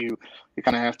things that you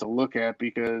kind of have to look at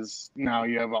because now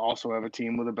you also have a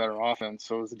team with a better offense.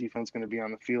 So is the defense going to be on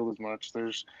the field as much?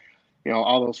 There's,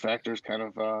 all those factors kind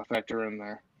of factor in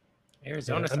there.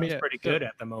 Arizona sounds pretty good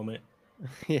at the moment.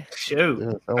 Yeah.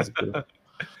 Shoot. I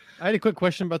had a quick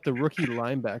question about the rookie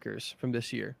linebackers from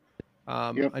this year.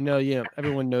 I know,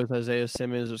 everyone knows Isaiah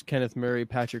Simmons. There's Kenneth Murray,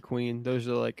 Patrick Queen. Those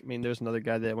are there's another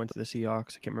guy that went to the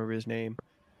Seahawks. I can't remember his name.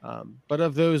 But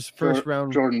of those first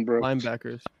round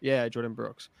linebackers, Jordan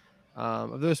Brooks.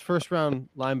 Of those first round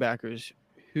linebackers,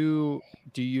 who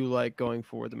do you like going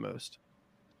for the most?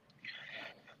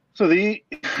 So the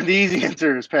easy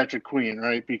answer is Patrick Queen,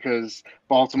 right? Because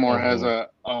Baltimore has a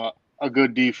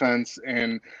good defense,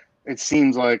 and it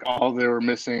seems like all they were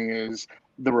missing is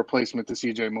the replacement to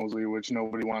C.J. Mosley, which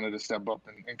nobody wanted to step up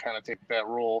and kind of take that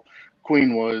role.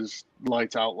 Queen was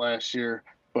lights out last year,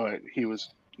 but he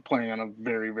was playing on a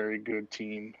very, very good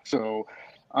team. So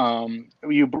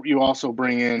You also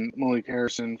bring in Malik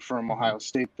Harrison from Ohio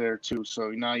State there too. So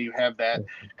now you have that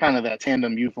kind of that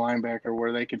tandem youth linebacker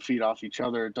where they could feed off each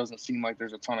other. It doesn't seem like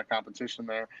there's a ton of competition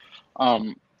there.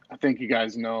 I think you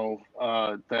guys know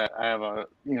that I have a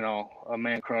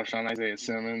man crush on Isaiah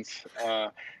Simmons.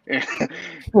 It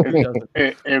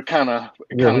kind of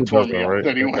tore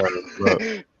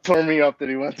me up that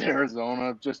he went to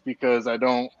Arizona just because I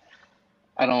don't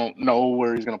know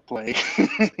where he's going to play.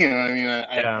 You know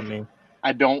what I mean?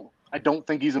 I don't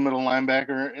think he's a middle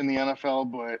linebacker in the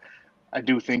NFL, but I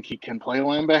do think he can play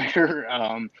linebacker.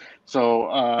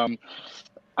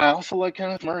 I also like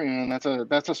Kenneth Murray, and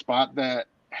that's a spot that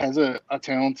has a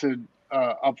talented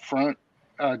up front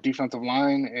defensive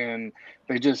line, and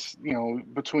they just,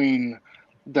 between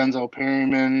Denzel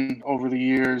Perryman over the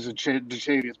years and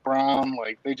Jadavius Brown,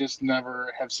 like they just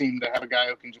never have seemed to have a guy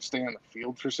who can just stay on the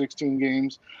field for 16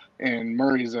 games. And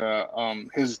Murray's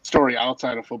his story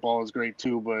outside of football is great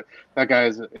too, but that guy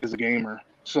is a gamer.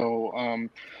 So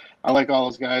I like all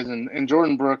those guys, and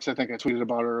Jordan Brooks, I think I tweeted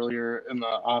about earlier in the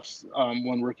offs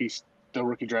when the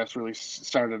rookie draft really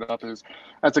started up.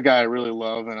 That's a guy I really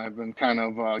love, and I've been kind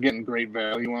of getting great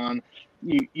value on.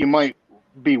 You might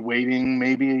be waiting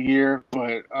maybe a year,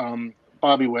 but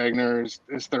Bobby Wagner is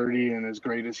 30, and as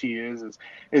great as he is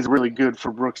really good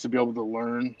for Brooks to be able to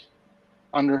learn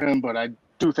under him. But I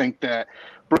do think that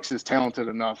Brooks is talented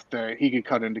enough that he could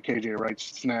cut into KJ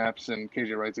Wright's snaps, and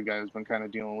KJ Wright's a guy who's been kind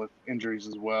of dealing with injuries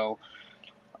as well.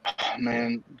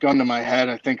 Man, gun to my head,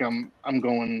 I think I'm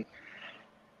going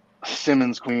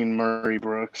Simmons, Queen, Murray,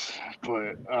 Brooks,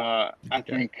 but I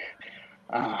think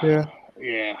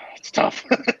it's tough.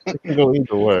 It can go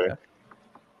either way.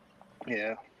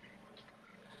 Yeah.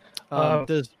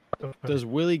 Does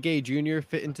Willie Gay Jr.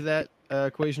 fit into that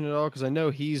equation at all? Because I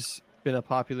know he's been a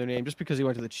popular name just because he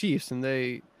went to the Chiefs, and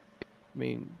getting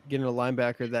a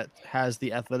linebacker that has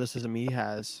the athleticism he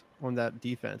has on that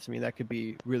defense, that could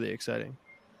be really exciting.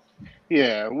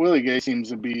 Yeah, Willie Gay seems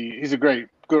to be – he's a very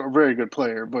good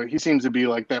player, but he seems to be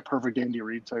like that perfect Andy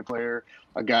Reid type player,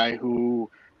 a guy who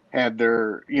had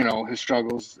his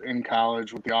struggles in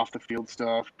college with the off-the-field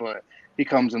stuff, but he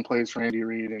comes and plays for Andy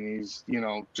Reid, and he's,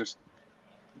 just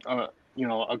a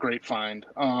great find.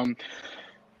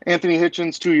 Anthony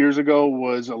Hitchens 2 years ago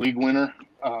was a league winner,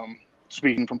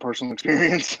 speaking from personal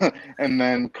experience, and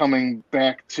then coming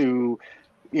back to –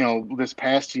 this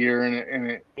past year,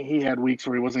 and he had weeks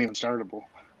where he wasn't even startable.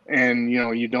 And,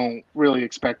 you don't really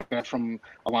expect that from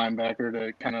a linebacker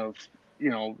to kind of,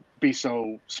 be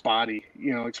so spotty,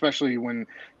 especially when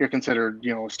you're considered,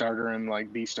 a starter and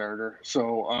like the starter.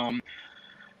 So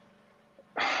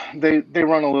they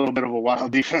run a little bit of a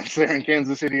wild defense there in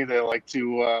Kansas City. They like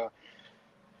to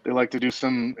do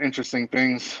some interesting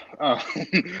things.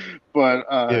 Willie.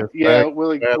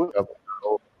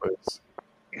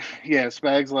 Yeah,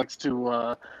 Spags likes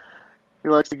to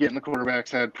get in the quarterback's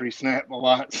head pre-snap a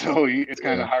lot, so it's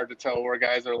kind of hard to tell where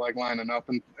guys are like lining up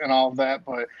and all of that.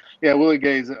 But yeah, Willie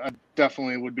Gay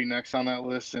definitely would be next on that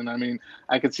list, and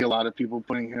I could see a lot of people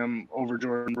putting him over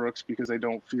Jordan Brooks because they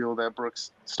don't feel that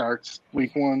Brooks starts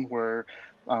week one, where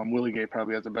Willie Gay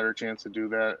probably has a better chance to do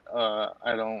that.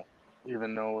 I don't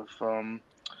even know if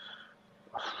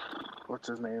what's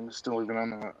his name is still even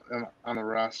on the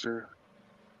roster.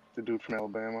 The dude from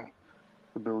Alabama,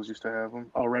 the Bills used to have him.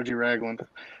 Oh, Reggie Ragland.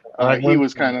 He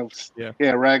was kind of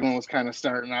Ragland was kind of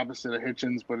starting opposite of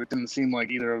Hitchens, but it didn't seem like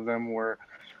either of them were,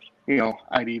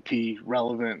 IDP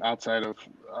relevant outside of,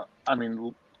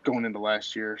 going into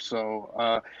last year.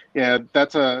 So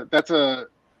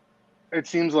it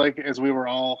seems like, as we were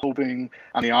all hoping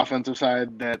on the offensive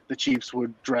side, that the Chiefs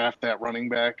would draft that running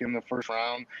back in the first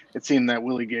round. It seemed that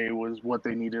Willie Gay was what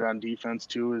they needed on defense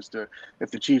too. If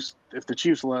the Chiefs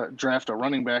draft a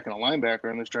running back and a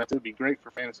linebacker in this draft, it would be great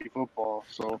for fantasy football.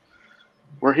 So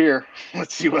we're here.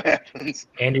 Let's see what happens.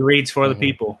 Andy Reid's for the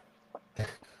people,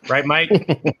 right, Mike?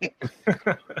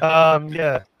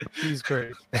 Yeah, he's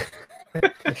great.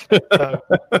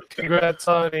 Congrats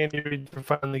on Andy Reid for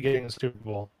finally getting the Super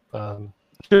Bowl.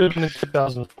 Should have been in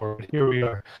 2004, but here we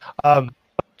are.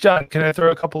 John, can I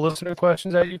throw a couple listener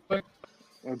questions at you quick?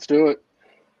 Let's do it.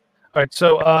 All right,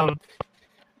 so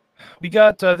we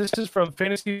got this is from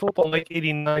Fantasy Football Mike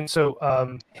 89.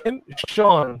 So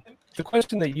Sean, the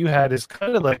question that you had is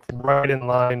kind of like right in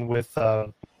line with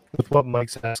what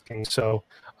Mike's asking. So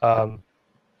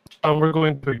we're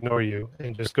going to ignore you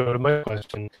and just go to my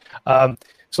question.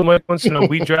 So Mike wants to know,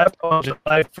 we draft on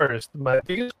July 1st. My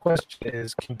biggest question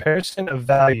is comparison of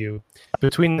value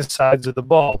between the sides of the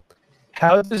ball.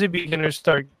 How does a beginner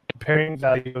start comparing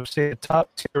value of, say, a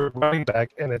top-tier running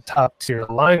back and a top-tier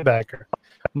linebacker?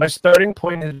 My starting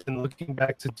point has been looking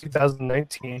back to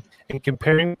 2019 and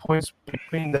comparing points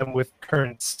between them with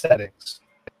current settings.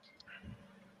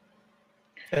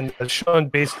 And Sean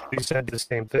basically said the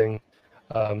same thing.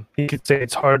 He could say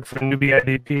it's hard for newbie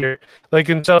IDP like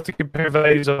himself to compare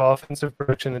values of offensive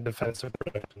production and defensive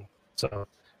production. So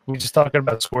we're just talking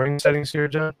about scoring settings here,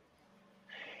 John?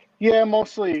 Yeah,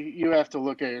 mostly you have to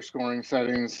look at your scoring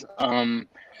settings.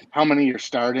 How many you're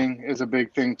starting is a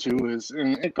big thing too.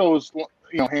 And it goes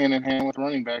hand in hand with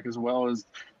running back as well. As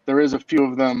there is a few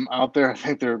of them out there. I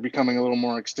think they're becoming a little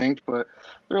more extinct, but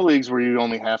there are leagues where you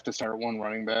only have to start one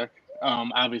running back.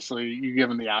 Obviously, you're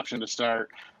given the option to start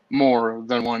more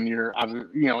than one year,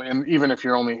 and even if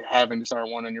you're only having to start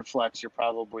one in your flex, you're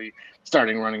probably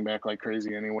starting running back like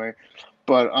crazy anyway.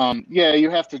 But yeah, you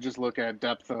have to just look at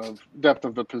depth of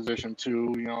the position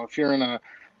too. If you're in a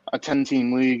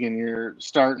 10-team league and you're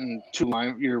starting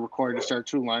you're required to start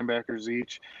 2 linebackers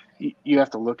each. You have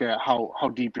to look at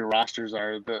how deep your rosters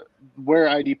are. Where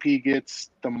IDP gets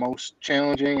the most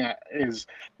challenging is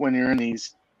when you're in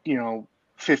these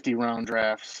 50-round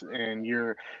drafts and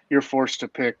you're forced to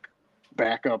pick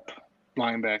backup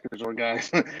linebackers or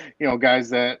guys guys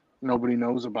that nobody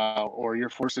knows about, or you're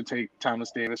forced to take Thomas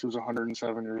Davis, who's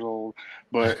 107 years old.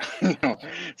 But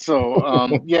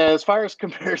so yeah, as far as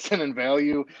comparison and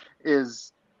value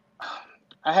is,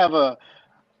 I have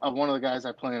one of the guys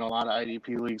I play in a lot of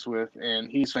IDP leagues with, and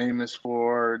he's famous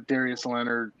for Darius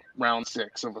Leonard round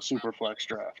 6 of a super flex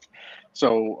draft.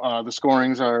 So the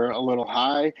scorings are a little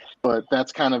high, but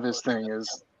that's kind of his thing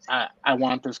is I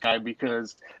want this guy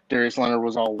because Darius Leonard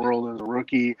was all world as a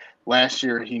rookie. Last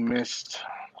year he missed,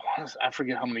 I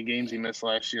forget how many games he missed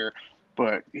last year,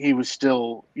 but he was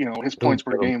still, his points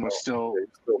per game was still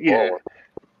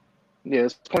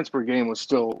his points per game was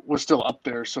still up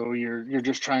there. So you're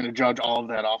just trying to judge all of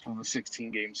that off of a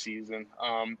 16-game season.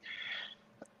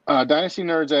 Dynasty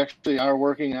Nerds actually are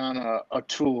working on a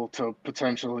tool to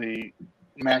potentially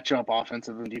match up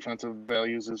offensive and defensive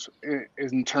values is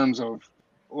in terms of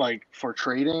like for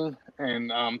trading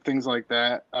and things like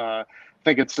that. I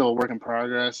think it's still a work in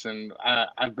progress, and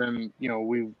I've been,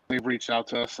 they've reached out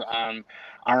to us on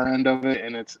our end of it,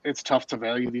 and it's tough to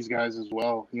value these guys as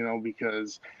well,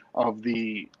 because of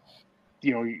the,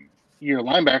 your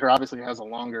linebacker obviously has a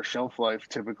longer shelf life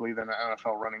typically than an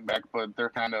NFL running back, but they're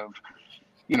kind of,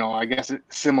 I guess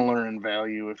it's similar in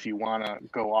value if you want to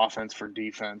go offense for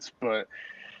defense, but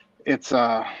it's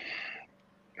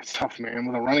tough, man,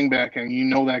 with a running back, and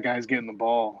that guy's getting the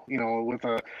ball,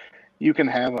 you can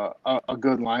have a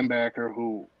good linebacker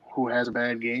who has a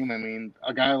bad game. I mean,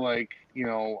 a guy like,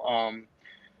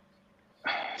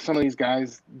 some of these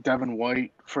guys, Devin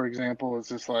White, for example, is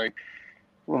just like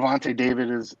Levante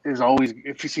David is always,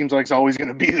 if he seems like he's always going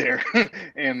to be there.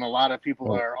 And a lot of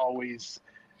people are always,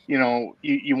 you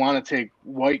want to take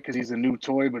White because he's a new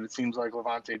toy, but it seems like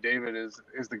Levante David is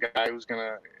the guy who's going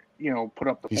to, put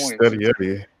up the points.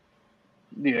 Steady.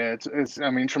 Yeah, it's. I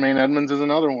mean, Tremaine Edmonds is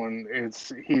another one.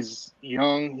 He's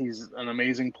young. He's an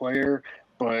amazing player,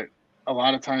 but a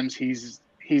lot of times he's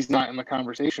not in the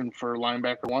conversation for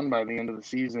linebacker 1 by the end of the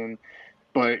season.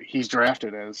 But he's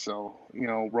drafted as so.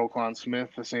 Roquan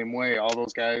Smith the same way. All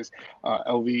those guys,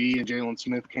 LVE and Jalen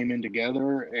Smith came in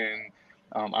together, and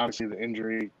obviously the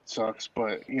injury sucks.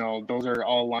 But those are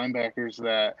all linebackers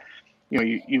that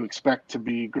you expect to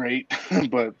be great,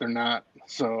 but they're not.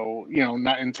 So,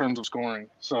 not in terms of scoring.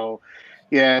 So,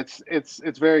 yeah,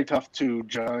 it's very tough to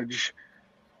judge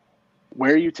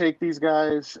where you take these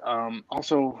guys.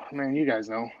 Also, man, you guys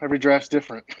know every draft's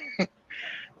different.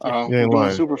 We're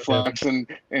doing super flex, and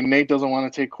Nate doesn't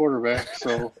want to take quarterback,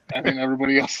 so I think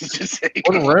everybody else is just taking.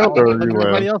 What round are you in?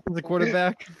 Everybody else is a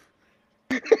quarterback.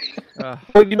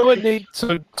 Well, you know what, Nate?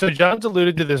 So John's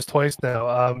alluded to this twice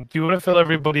now. Do you want to fill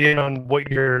everybody in on what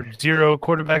your 0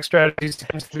 quarterback strategy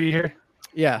seems to be here?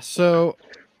 Yeah, so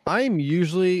I'm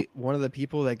usually one of the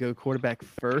people that go quarterback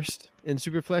first in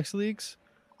Superflex leagues.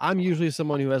 I'm usually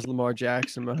someone who has Lamar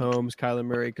Jackson, Mahomes, Kyler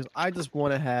Murray, because I just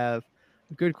want to have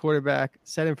a good quarterback,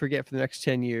 set and forget for the next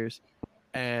 10 years.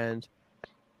 And,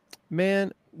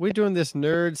 man, we're doing this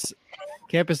Nerds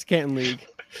Campus Canton League,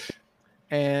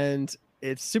 and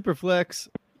it's Superflex.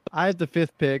 I have the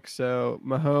 5th pick, so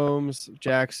Mahomes,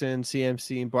 Jackson,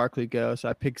 CMC, and Barkley go, so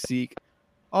I pick Zeke.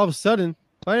 All of a sudden,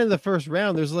 by the end of the first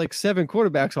round, there's like 7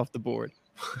 quarterbacks off the board.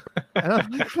 And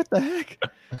I'm like, what the heck?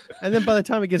 And then by the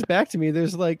time it gets back to me,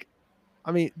 there's like,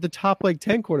 the top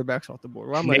 10 quarterbacks off the board.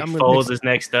 Where I'm Nick like, Foles is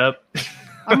next up.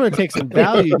 I'm going to take some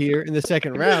value here in the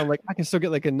second round. Like, I can still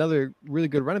get another really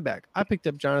good running back. I picked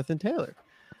up Jonathan Taylor.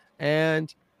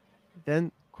 And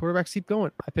then quarterbacks keep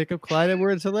going. I pick up Clyde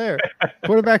Edwards-Helaire.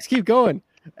 Quarterbacks keep going.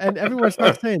 And everyone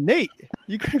starts saying, Nate,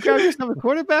 you could grab yourself a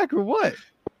quarterback or what?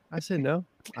 I said, no.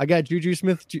 I got Juju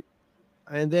Smith.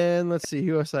 And then let's see,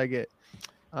 who else I get?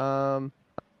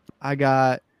 I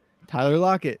got Tyler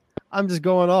Lockett. I'm just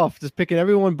going off, just picking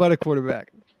everyone but a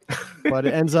quarterback. But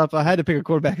it ends up, I had to pick a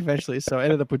quarterback eventually. So I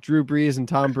ended up with Drew Brees and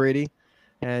Tom Brady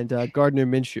and Gardner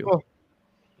Minshew. Oh.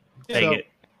 Take it.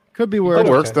 Could be worse. That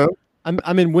works, though.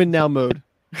 I'm in win now mode.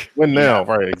 Win now,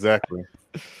 right? Exactly.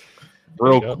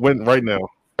 Win right now.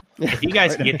 If you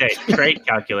guys can get that trade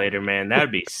calculator, man, that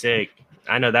would be sick.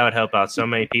 I know that would help out so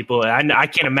many people. I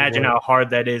can't imagine how hard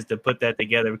that is to put that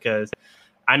together because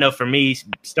I know for me,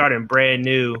 starting brand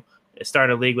new,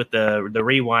 starting a league with the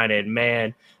Rewind, and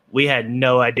man, we had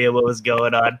no idea what was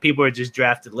going on. People were just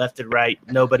drafted left and right.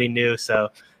 Nobody knew. So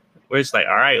we're just like,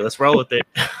 all right, let's roll with it.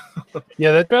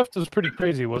 Yeah, that draft was pretty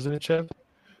crazy, wasn't it, Chev?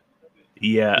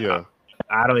 Yeah.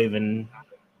 I don't even.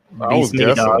 I was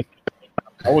guessing.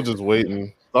 I was just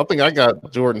waiting. I think I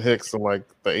got Jordan Hicks in like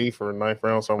the 8th or 9th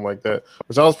round, something like that,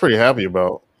 which I was pretty happy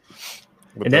about.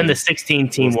 And then the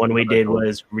 16-team one we did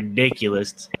was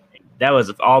ridiculous. That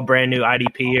was all brand new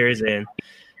IDPers, and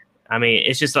I mean,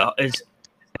 it's just it's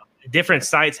different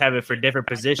sites have it for different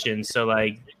positions. So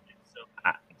like,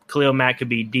 Khalil Mack could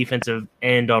be defensive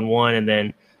end on one, and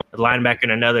then the linebacker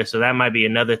in another. So that might be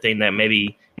another thing that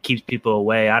maybe keeps people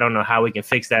away. I don't know how we can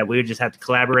fix that. We would just have to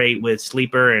collaborate with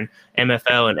Sleeper and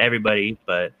MFL and everybody.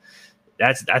 But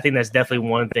I think that's definitely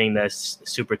one thing that's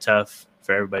super tough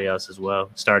for everybody else as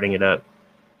well, starting it up.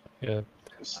 Yeah.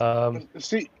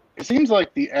 See, it seems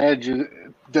like the edge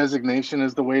designation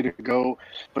is the way to go,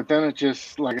 but then it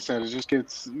just, like I said, it just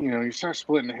gets, you start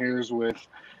splitting hairs with,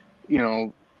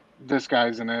 this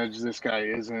guy's an edge, this guy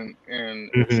isn't, and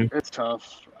it's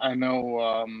tough. I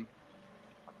know,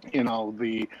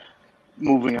 the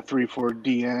moving a 3-4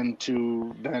 DN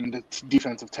to then the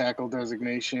defensive tackle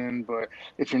designation, but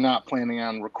if you're not planning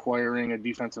on requiring a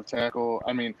defensive tackle,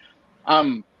 I mean,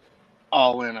 I'm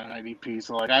all in on IDP.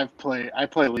 So like I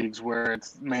play leagues where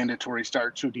it's mandatory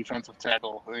start 2 defensive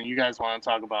tackle. And you guys want to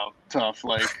talk about tough,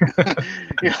 like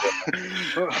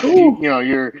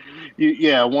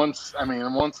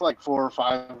once like 4 or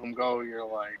 5 of them go, you're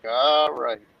like, all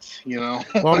right, Well,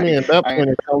 I mean, at that point,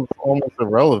 it becomes almost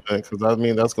irrelevant because I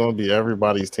mean that's going to be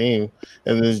everybody's team,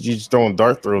 and then you just throwing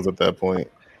dart throws at that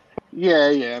point.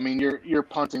 Yeah. I mean, you're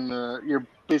punting you're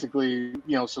basically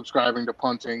subscribing to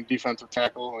punting defensive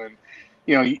tackle, and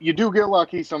you do get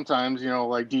lucky sometimes.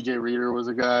 Like DJ Reader was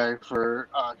a guy for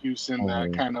Houston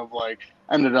that kind of like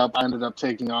ended up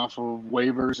taking off of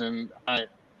waivers, and I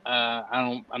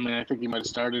think he might have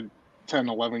started 10,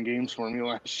 11 games for me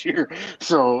last year.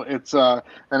 So it's then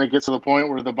it gets to the point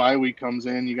where the bye week comes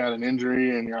in, you got an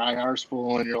injury and your IR's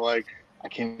full, and you're like, I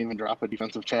can't even drop a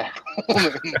defensive tackle.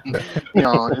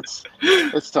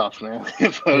 It's tough, man.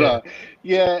 But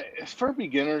for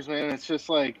beginners, man, it's just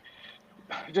like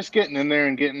just getting in there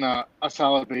and getting a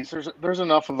solid base. There's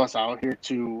enough of us out here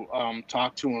to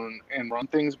talk to and run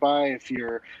things by.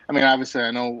 Obviously,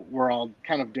 I know we're all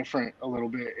kind of different a little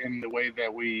bit in the way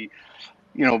that we,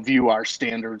 view our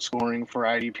standard scoring for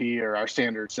IDP or our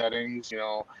standard settings.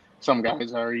 Some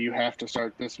guys are, you have to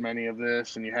start this many of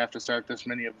this and you have to start this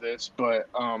many of this. But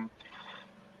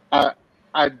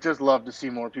I'd just love to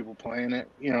see more people playing it.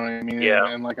 You know what I mean? Yeah.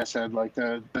 And like I said, like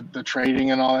the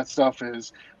trading and all that stuff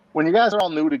is, when you guys are all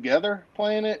new together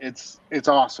playing it, it's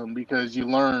awesome because you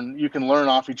can learn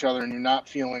off each other and you're not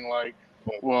feeling like,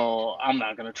 well, I'm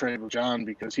not going to trade with John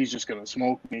because he's just going to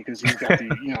smoke me because he's got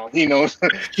the, he knows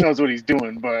what he's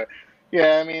doing. But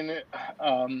yeah, I mean,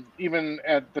 even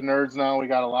at the Nerds now, we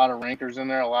got a lot of rankers in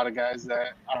there, a lot of guys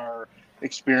that are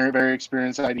very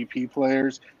experienced IDP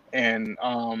players, and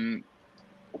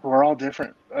we're all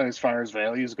different as far as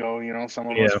values go. Some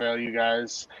of us value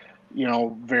guys,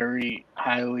 very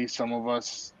highly. Some of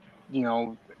us,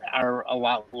 are a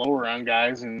lot lower on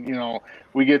guys, and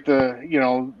we get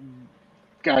the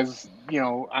guys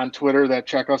on Twitter that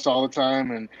check us all the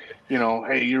time, and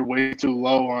hey, you're way too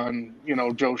low on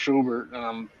Joe Schubert,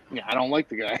 and I don't like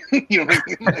the guy. I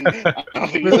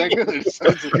don't think he's that good. So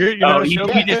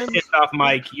you just pissed off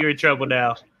Mike. You're in trouble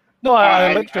now. No,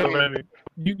 I like him.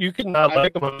 You can not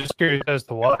like him. I'm just curious as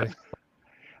to why.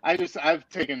 I've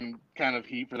taken kind of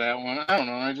heat for that one. I don't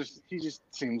know. He just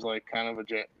seems like kind of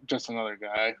just another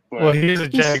guy. But well, he's a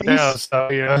Jack now, so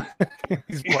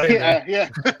he's playing. Yeah.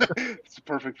 It's a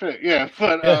perfect fit. Yeah,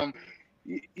 but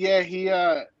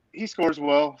he scores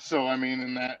well. So I mean,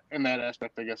 in that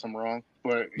aspect, I guess I'm wrong.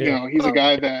 But he's a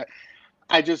guy that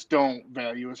I just don't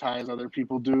value as high as other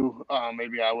people do.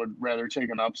 Maybe I would rather take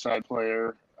an upside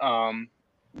player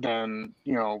than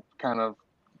kind of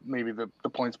maybe the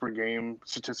points per game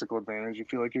statistical advantage you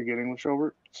feel like you're getting with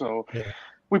Schobert. So Yeah.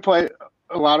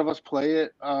 a lot of us play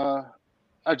it.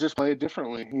 I just play it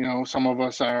differently. You know, some of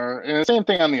us are, and the same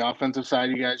thing on the offensive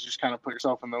side. You guys just kind of put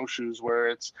yourself in those shoes where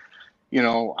it's, you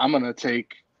know, I'm going to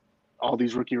take all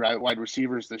these rookie wide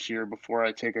receivers this year before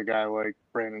I take a guy like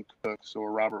Brandon Cooks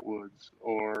or Robert Woods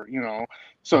or, you know,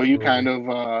 so you kind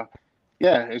of,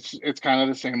 it's kind of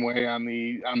the same way on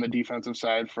the defensive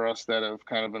side for us that have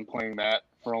kind of been playing that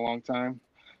for a long time.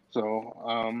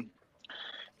 So,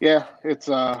 it's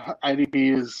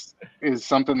IDP is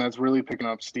something that's really picking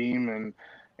up steam and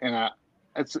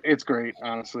it's great,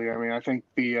 honestly. I mean, I think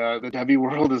the Debbie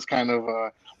world is kind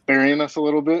of burying us a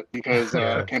little bit because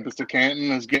Campus to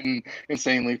Canton is getting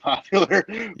insanely popular.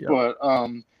 Yep. But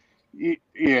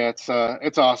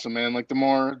it's awesome, man. Like the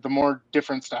more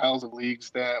different styles of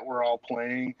leagues that we're all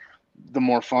playing, the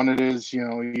more fun it is. You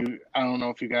know, I don't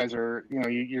know if you guys are, you know,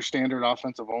 your standard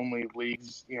offensive only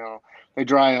leagues, you know, they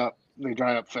dry up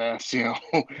fast, you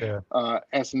know. Yeah.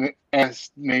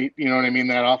 Nate, you know what I mean?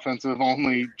 That offensive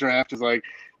only draft is like,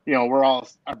 you know,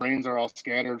 our brains are all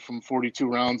scattered from 42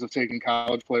 rounds of taking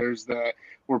college players that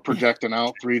we're projecting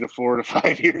out 3 to 4 to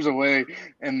 5 years away.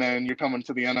 And then you're coming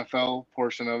to the NFL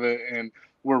portion of it and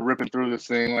we're ripping through this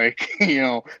thing. Like, you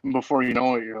know, before you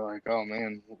know it, you're like, oh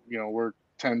man, you know, we're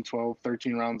 10, 12,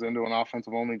 13 rounds into an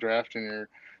offensive only draft and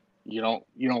you don't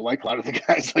like a lot of the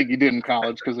guys like you did in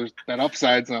college because there's that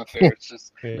upside's not there. It's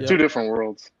just two different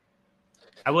worlds.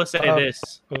 I will say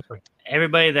this: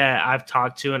 everybody that I've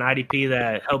talked to in IDP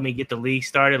that helped me get the league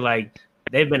started, like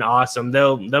they've been awesome.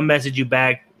 They'll message you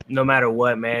back no matter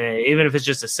what, man. Even if it's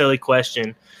just a silly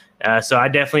question. So I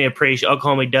definitely appreciate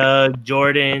Oklahoma Doug,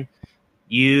 Jordan,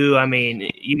 you. I mean,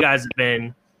 you guys have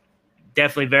been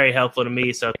definitely very helpful to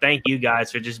me. So thank you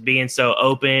guys for just being so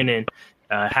open and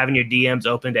having your DMs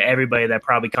open to everybody that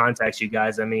probably contacts you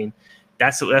guys. I mean,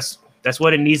 that's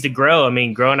what it needs to grow. I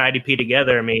mean, growing IDP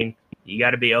together. I mean, you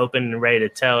got to be open and ready to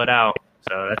tell it out.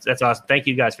 So that's awesome. Thank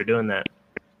you guys for doing that.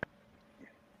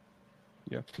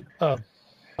 Yeah.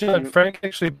 John, Frank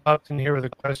actually popped in here with a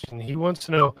question. He wants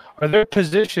to know, are there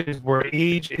positions where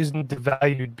age isn't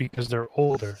devalued because they're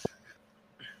older?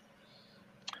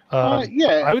 I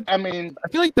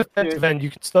feel like defensive end, you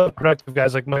can still have productive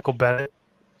guys like Michael Bennett.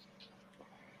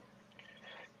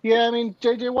 Yeah, I mean,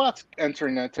 J.J. Watt's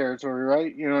entering that territory,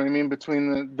 right? You know what I mean?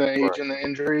 Between the age and the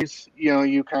injuries, you know,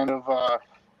 you kind of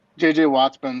J.J.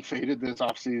 Watt's been faded this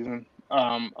offseason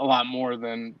a lot more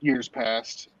than years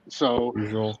past. So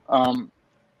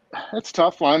it's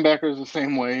tough. Linebackers the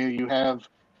same way. You have,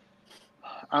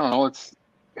 I don't know,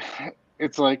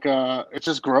 it's like it's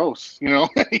just gross, you know.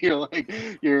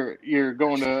 you're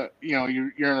going to, you know,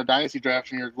 you're in a dynasty draft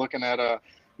and you're looking at a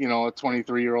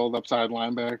 23-year-old upside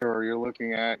linebacker, or you're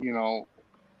looking at, you know,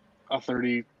 a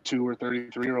 32 or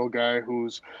 33-year-old guy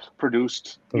who's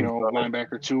produced, you know,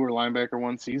 linebacker 2 or linebacker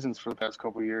 1 seasons for the past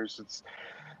couple of years.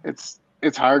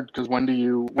 It's hard because when do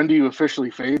you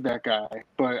officially fade that guy?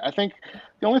 But I think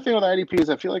the only thing with IDP is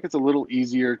I feel like it's a little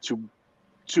easier to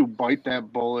bite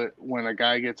that bullet when a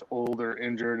guy gets old or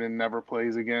injured and never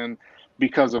plays again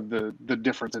because of the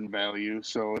difference in value.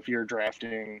 So if you're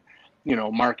drafting, you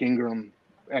know, Mark Ingram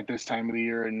at this time of the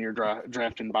year and you're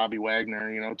drafting Bobby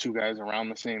Wagner, you know, 2 guys around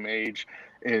the same age,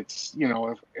 it's, you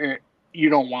know, you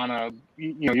don't want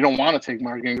to take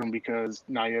Mark Ingram because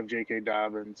now you have J.K.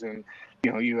 Dobbins and,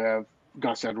 you know, you have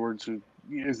Gus Edwards who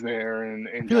is there. And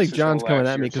I feel like John's coming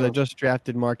at me because I just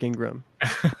drafted Mark Ingram.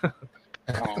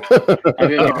 I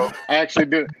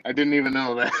didn't even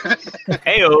know that.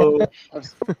 Heyo.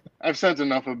 I've sent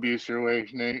enough abuse your way,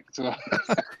 Nate. So.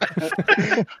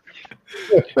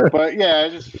 But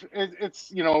yeah,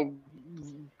 it's you know,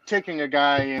 taking a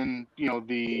guy in, you know,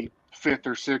 the 5th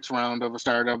or 6th round of a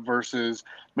startup versus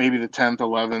maybe the 10th,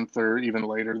 11th, or even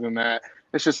later than that.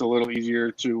 It's just a little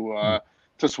easier to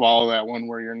swallow that one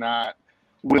where you're not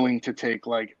willing to take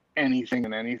like anything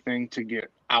and anything to get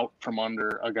out from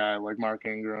under a guy like Mark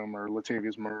Ingram or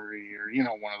Latavius Murray or, you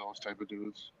know, one of those type of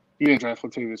dudes. You didn't draft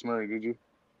Latavius Murray, did you?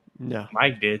 No.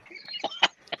 Mike did.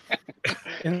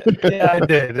 Yeah, I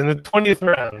did in the 20th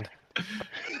round.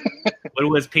 When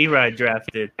was P-Rod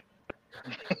drafted?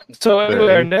 So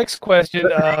anyway, our next question,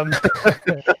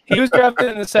 he was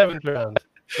drafted in the 7th round.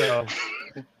 So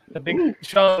I think,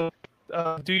 Sean,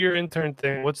 do your intern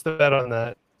thing. What's the bet on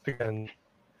that? Again,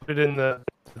 put it in the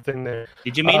thing there.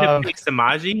 Did you mean to pick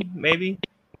Samaji, maybe?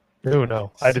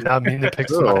 No. I did not mean to pick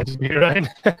Samaji,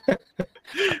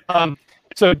 right?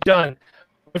 So, John,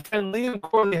 my friend Liam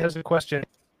Corley has a question.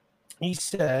 He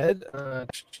said, I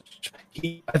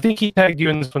think he tagged you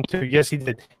in this one too. Yes, he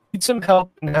did. Need some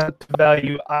help in how to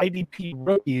value IDP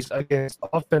rookies against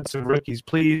offensive rookies,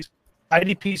 please.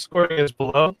 IDP scoring is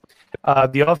below.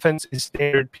 The offense is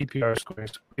standard PPR scoring.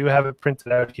 So we do have it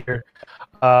printed out here.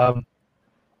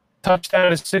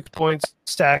 Touchdown is 6 points.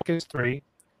 Sack is 3.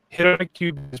 Hit on a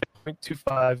cube is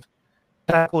 0.25.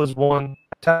 Tackle is 1.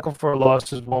 Tackle for a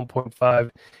loss is 1.5.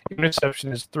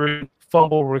 Interception is 3.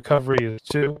 Fumble recovery is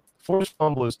 2. Forced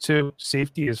fumble is 2.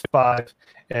 Safety is 5.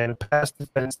 And pass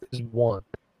defense is 1.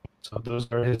 So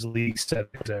those are his league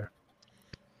settings there.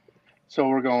 So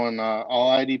we're going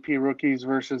all IDP rookies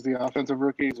versus the offensive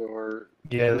rookies, or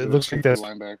yeah, it looks like that's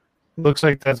linebacker. Looks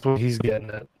like that's what he's getting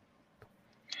at.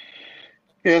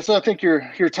 Yeah, so I think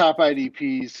your top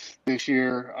IDPs this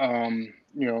year,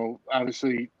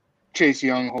 obviously Chase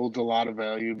Young holds a lot of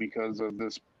value because of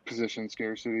this position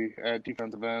scarcity at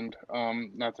defensive end.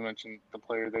 Not to mention the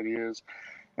player that he is.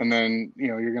 And then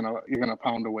you're gonna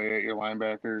pound away at your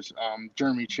linebackers.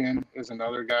 Jeremy Chin is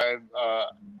another guy.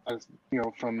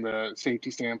 From the safety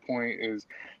standpoint, is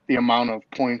the amount of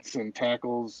points and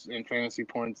tackles and fantasy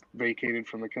points vacated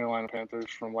from the Carolina Panthers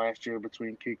from last year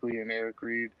between Kuechly and Eric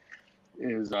Reed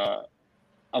is a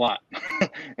lot,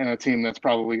 and a team that's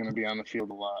probably going to be on the field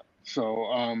a lot.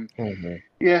 So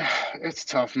yeah, it's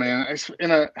tough, man.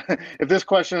 If this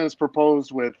question is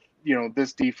proposed with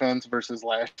this defense versus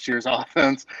last year's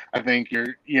offense, I think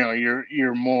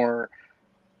you're more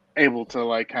able to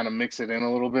like kind of mix it in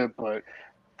a little bit. But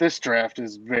this draft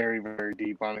is very, very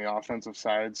deep on the offensive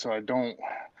side, so I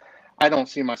don't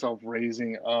see myself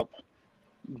raising up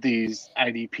these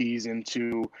IDPs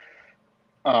into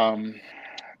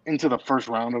the first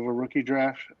round of a rookie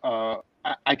draft.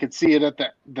 I could see it at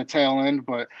the tail end,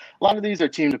 but a lot of these are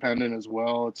team dependent as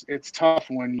well. It's tough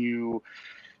when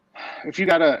if you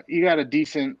got a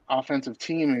decent offensive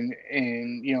team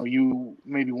and you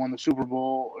maybe won the Super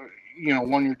Bowl, or,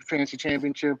 won your fantasy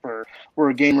championship, or were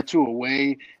a game or two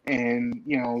away, and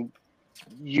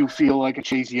you feel like a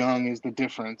Chase Young is the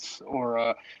difference,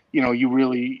 or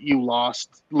you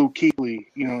lost Luke Kuechly,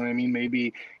 you know what I mean?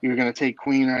 Maybe you're going to take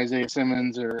Queen or Isaiah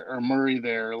Simmons or Murray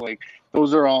there. Like,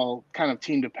 those are all kind of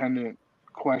team dependent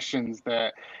questions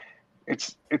that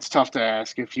it's tough to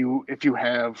ask. If you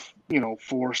have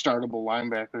 4 startable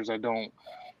linebackers,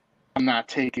 I'm not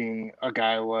taking a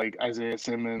guy like Isaiah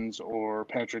Simmons or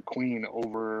Patrick Queen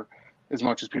over, as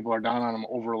much as people are down on him,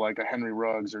 over like a Henry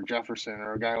Ruggs or Jefferson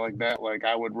or a guy like that. Like,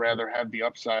 I would rather have the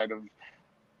upside of,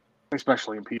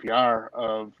 especially in PPR,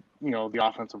 of the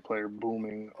offensive player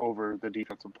booming over the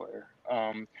defensive player.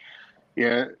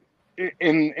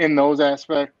 In those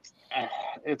aspects,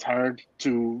 it's hard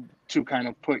to kind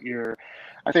of put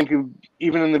I think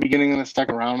even in the beginning of the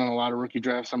second round in a lot of rookie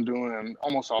drafts I'm doing, and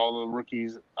almost all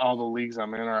the leagues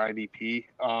I'm in are IDP.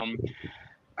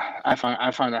 I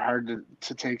find it hard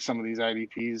to take some of these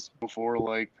IDPs before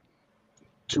like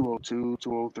 202,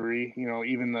 203.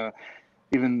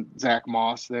 Even Zach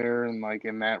Moss there, and like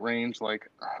in that range, like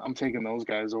I'm taking those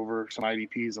guys over some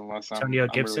IDPs unless I'm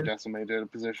really decimated at a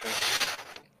position.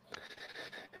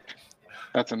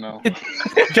 That's a no.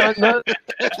 John,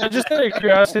 just out of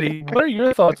curiosity, what are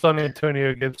your thoughts on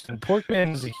Antonio Gibson?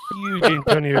 Porkman is a huge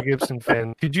Antonio Gibson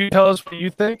fan. Could you tell us what you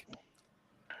think?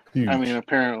 Huge. I mean,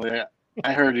 apparently,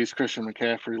 I heard he's Christian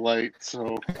McCaffrey light,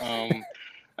 so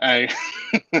I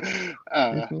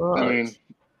mean,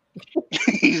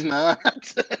 he's not.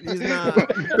 He's not.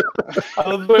 I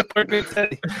love what Porkman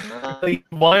said. He's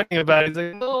whining about it. He's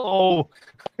like, no.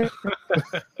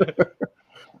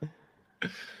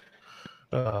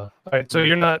 All right, so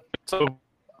you're not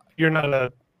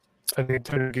an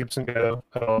Antonio Gibson guy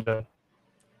at all, then?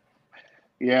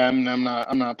 Yeah, I'm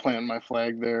not planting my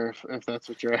flag there if that's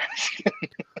what you're asking.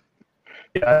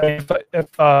 Yeah, I mean,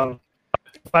 if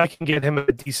I can get him at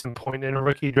a decent point in a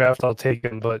rookie draft, I'll take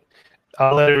him, but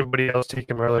I'll let everybody else take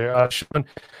him earlier. Sean,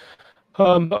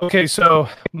 okay, so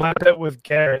my bet with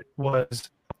Garrett was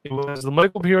the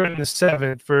Michael Piron in the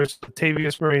 7th versus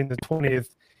Latavius Murray in the 20th.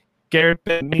 Garrett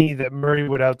bet me that Murray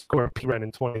would outscore Piron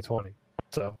in 2020.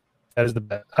 So that is the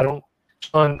bet.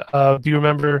 Sean, do you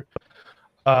remember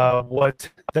what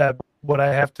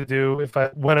I have to do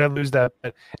when I lose that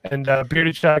bet? And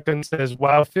Bearded Shotgun says,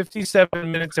 wow,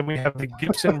 57 minutes and we have the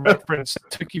Gibson reference.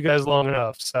 It took you guys long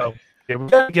enough. So yeah, we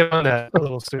got to get on that a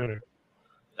little sooner.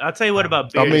 I'll tell you what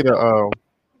about Beard. I made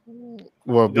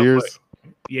beers.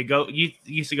 Yeah, go. You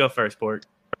used to go first, Port.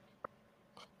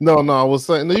 No, I was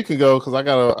saying no. You can go because I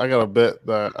got a bet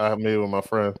that I made with my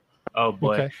friend. Oh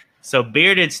boy! Okay. So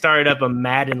Bearded started up a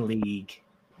Madden league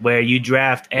where you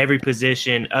draft every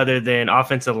position other than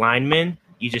offensive linemen.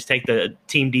 You just take the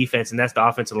team defense, and that's the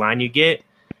offensive line you get.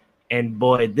 And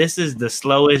boy, this is the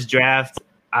slowest draft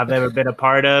I've ever been a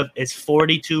part of. It's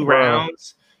 42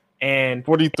 rounds and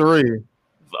 43.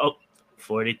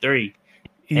 43.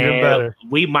 Even and better.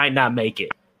 We might not make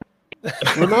it.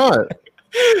 We're not.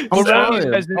 What I'm round you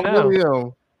trying. guys do I now? really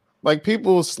am. Like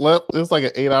people slept. It's like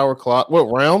an 8-hour clock. What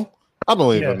round? I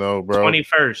don't Yeah. even know, bro.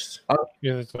 21st.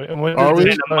 Yeah, that's right. And when Are did we? it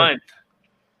It's been a start? month.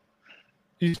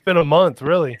 You spent a month,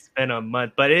 really? It's been a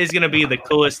month, but it is gonna be the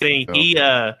coolest thing. He's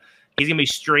gonna be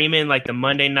streaming like the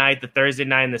Monday night, the Thursday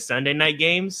night, and the Sunday night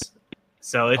games.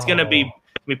 So it's gonna be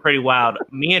pretty wild.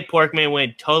 Me and Porkman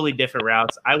went totally different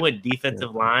routes. I went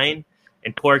defensive line,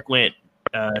 and Pork went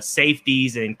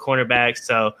safeties and cornerbacks.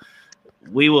 So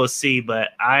we will see, but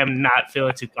I am not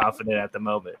feeling too confident at the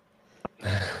moment.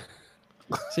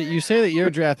 See, you say that your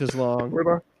draft is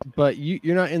long, but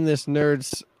you're not in this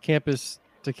nerds campus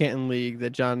to Canton League that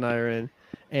John and I are in,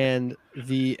 and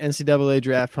the NCAA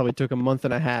draft probably took a month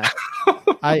and a half.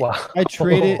 I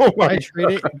traded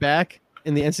back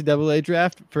in the NCAA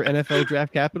draft for NFL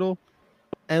draft capital,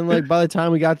 and like by the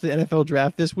time we got to the NFL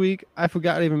draft this week, I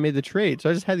forgot I even made the trade.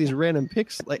 So I just had these random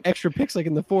picks, like extra picks, like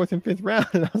in the 4th and 5th round,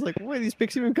 and I was like, where do these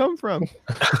picks even come from?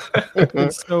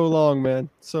 It's so long, man,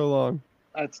 so long.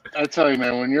 I tell you,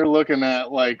 man, when you're looking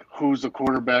at like who's the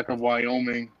quarterback of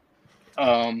Wyoming,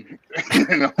 in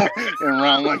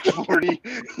round like 40,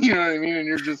 you know what I mean, and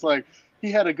you're just like,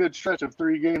 he had a good stretch of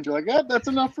 3 games. You're like, that's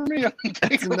enough for me.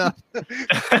 That's enough.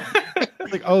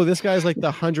 Like, oh, this guy's like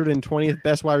the 120th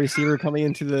best wide receiver coming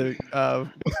into the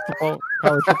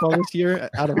college football this year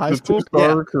out of high school.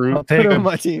 Recruit. Put him on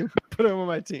my team.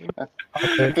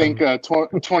 I think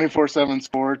 24/7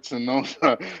 Sports and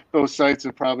those sites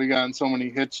have probably gotten so many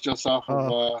hits just off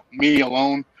of me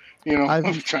alone. You know,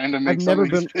 of trying to make some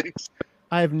of these picks.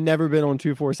 I have never been on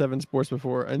 247 Sports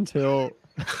before until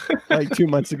like 2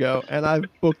 months ago, and I've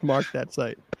bookmarked that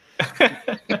site.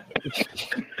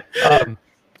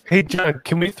 Hey, John,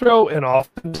 can we throw an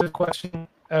offensive question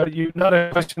at you? Not a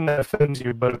question that offends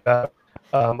you, but about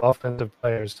offensive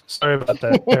players. Sorry about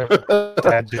that.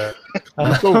 Dad joke.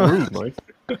 You're so rude, Mike.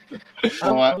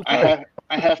 Well, I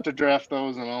have to draft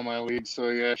those in all my leagues, so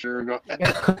yeah, sure, go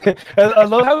ahead. I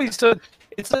love how he's so.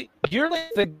 It's like you're like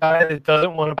the guy that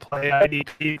doesn't want to play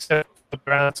IDP except for the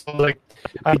Browns. So like,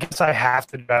 I guess I have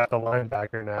to draft a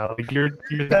linebacker now. Like you're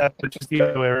that, but just the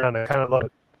other way around. I kind of love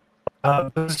it.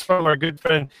 This is from our good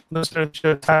friend, listener to the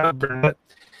show, Tyler Burnett.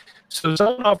 So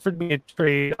someone offered me a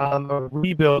trade on a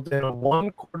rebuild in a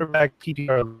 1-quarterback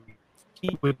PPR league.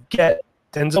 He would get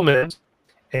Denzel Mims,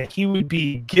 and he would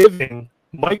be giving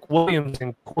Mike Williams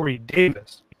and Corey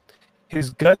Davis.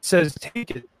 His gut says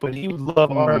take it, but he would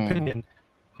love our opinion.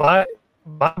 My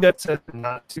gut says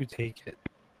not to take it.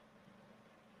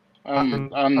 I'm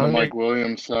the Mike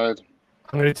Williams side.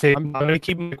 I'm gonna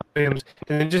keep Mike Williams,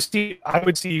 and then just see. I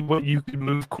would see what you could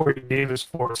move Corey Davis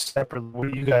for separately.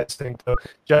 What do you guys think, though?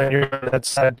 John, you're on that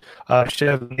side.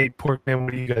 Chev, Nate, Porkman,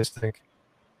 what do you guys think?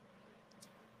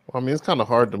 Well, I mean, it's kind of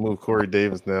hard to move Corey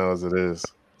Davis now as it is.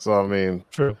 So I mean,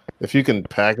 True. If you can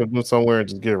package him somewhere and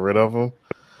just get rid of him,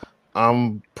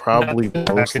 I'm probably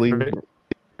mostly.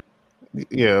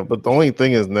 Yeah, but the only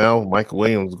thing is now Mike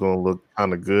Williams is going to look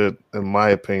kind of good, in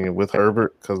my opinion, with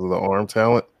Herbert because of the arm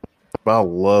talent. But I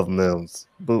love Mims.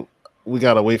 But we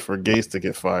got to wait for Gase to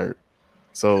get fired.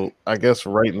 So I guess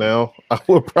right now I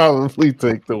would probably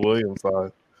take the Williams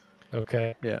side.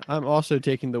 Okay. Yeah, I'm also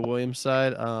taking the Williams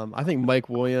side. I think Mike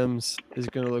Williams is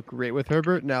going to look great with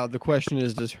Herbert. Now, the question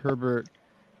is, does Herbert,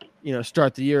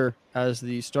 start the year as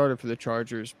the starter for the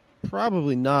Chargers?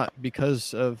 Probably not,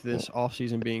 because of this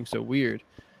offseason being so weird.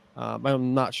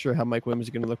 I'm not sure how Mike Williams is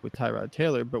going to look with Tyrod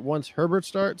Taylor, but once Herbert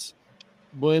starts,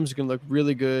 Williams is going to look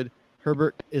really good.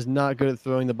 Herbert is not good at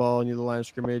throwing the ball near the line of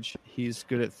scrimmage. He's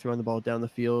good at throwing the ball down the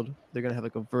field. They're going to have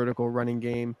like a vertical running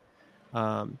game.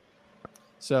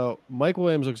 So Mike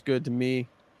Williams looks good to me.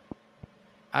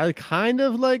 I kind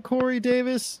of like Corey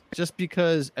Davis just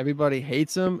because everybody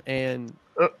hates him. And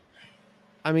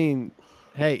I mean,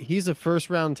 hey, he's a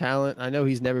first-round talent. I know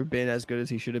he's never been as good as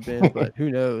he should have been, but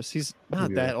who knows? He's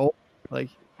not that old. Like,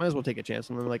 might as well take a chance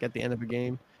on him, like at the end of a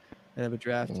game and have a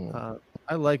draft.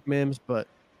 I like Mims, but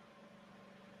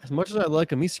as much as I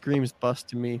like him, he screams bust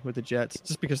to me with the Jets,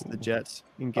 just because of the Jets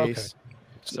in Gase. Okay.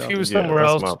 So if he was somewhere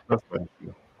else,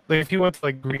 like if he went to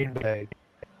like Green Bay.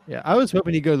 Yeah, I was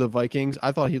hoping he'd go to the Vikings.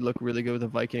 I thought he'd look really good with the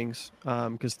Vikings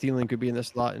because Thielen could be in the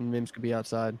slot and Mims could be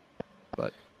outside.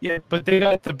 But yeah, but they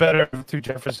got the better of 2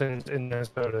 Jeffersons in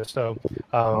Minnesota, so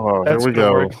here we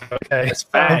go. Okay, it's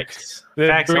facts.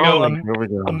 Facts only. Here we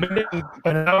go. A minute,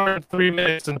 an hour and 3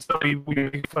 minutes until we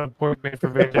make fun of Porkman for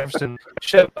Van Jefferson.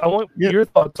 Shep, I want your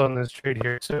thoughts on this trade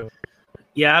here too.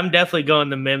 Yeah, I'm definitely going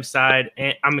the Mim side.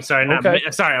 And I'm sorry,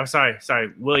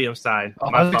 sorry, Williams side.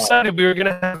 I was excited we were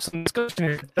gonna have some discussion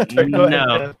here.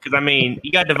 No, because I mean,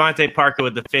 you got Devontae Parker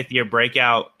with the 5th-year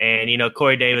breakout, and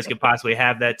Corey Davis could possibly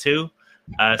have that too.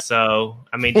 So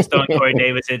I mean, just throwing Corey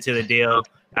Davis into the deal.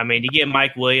 I mean, you get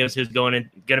Mike Williams, who's going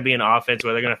to be an offense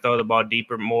where they're going to throw the ball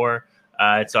deeper more.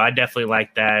 So I definitely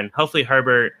like that, and hopefully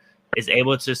Herbert is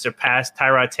able to surpass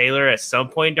Tyrod Taylor at some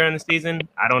point during the season.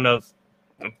 I don't know if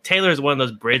Taylor is one of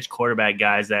those bridge quarterback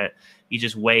guys that you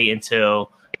just wait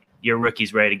until your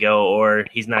rookie's ready to go, or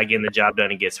he's not getting the job done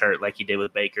and gets hurt like he did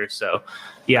with Baker. So,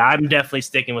 yeah, I'm definitely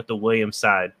sticking with the Williams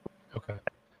side. Okay.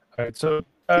 All right. So,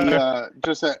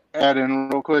 just to add in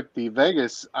real quick, the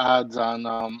Vegas odds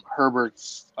on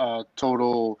Herbert's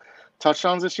total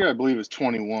touchdowns this year, I believe, is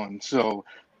 21. So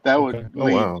that would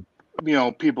lead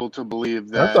people to believe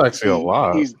that that's actually a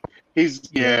lot.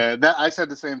 That I said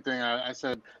the same thing. I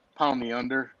said pound the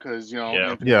under because I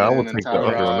would take the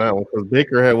under on that one because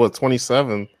Baker had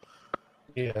 27.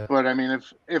 Yeah, but I mean,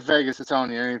 if Vegas is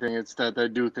telling you anything, it's that they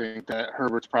do think that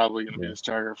Herbert's probably going to be the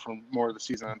starter for more of the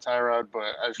season on Tyrod.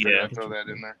 But I just figured I'd throw that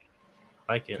in there.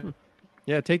 Like it.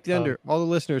 Yeah, take the under. All the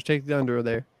listeners, take the under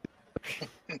there.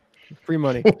 Free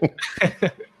money.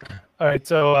 All right,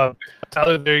 so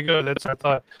Tyler, there you go. That's our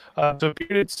thought. So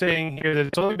Bearded's saying here that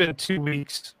it's only been 2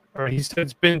 weeks, or he said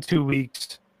it's been 2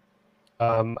 weeks.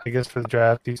 I guess for the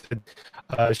draft, he said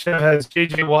Chef has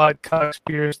J.J. Watt, Cox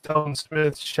Pierce, Dalton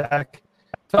Smith, Shaq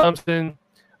Thompson.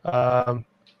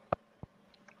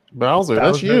 Bowser,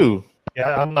 that's you.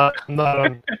 Yeah, I'm not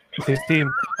on his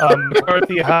team.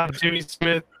 McCarthy, Hyde, Jimmy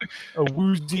Smith,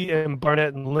 Woozy, and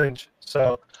Barnett and Lynch.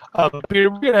 So, Peter,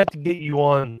 we're gonna have to get you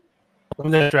on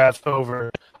when that draft's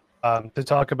over to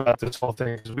talk about this whole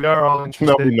thing because we are all interested.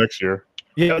 That'll be next year.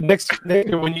 Yeah, next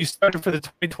year when you started for the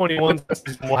 2021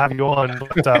 season, we'll have you on.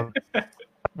 But,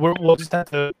 we'll just have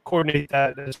to coordinate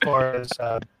that as far as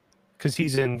because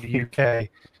he's in the UK.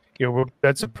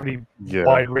 That's a pretty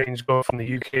wide range going from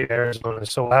the UK to Arizona.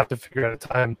 So we'll have to figure out a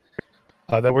time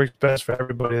that works best for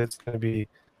everybody. That's going to be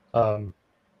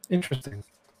interesting,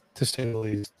 to say the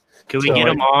least. Can we get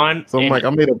him on? So, Mike, I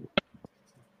made a.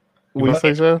 What you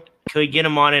say, Jeff? Can we get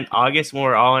him on in August when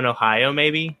we're all in Ohio?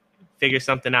 Maybe figure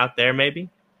something out there. Maybe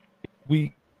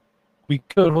we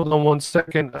could. Hold on one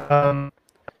second.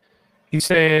 He's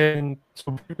saying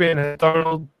so. Big had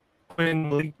Darnold, Quinn,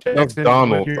 Malik Jackson. That's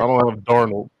Donald. I don't have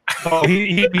Darnold. Oh,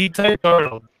 he typed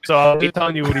Darnold. So I'm just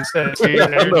telling you what he said.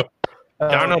 Darnold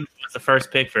was the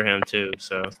first pick for him too.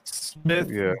 So Smith,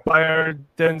 Byard,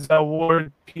 Denzel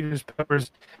Ward, Peters,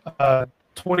 Peppers.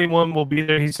 21 will be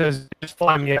there. He says, just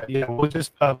fly me out. Yeah, we'll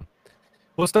just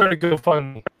we'll start a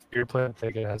GoFundMe for your plan to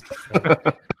take it as.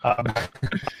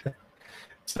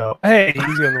 So hey, he's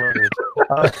on the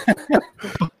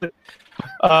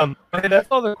run. Hey, that's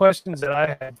all the questions that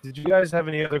I had. Did you guys have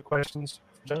any other questions,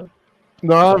 John?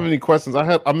 No, I don't have any questions.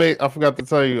 I forgot to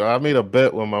tell you. I made a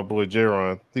bet with my boy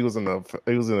Jaron. He was in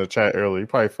the chat earlier. He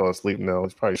probably fell asleep now.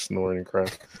 He's probably snoring and crap.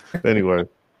 Anyway,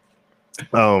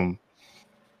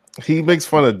 he makes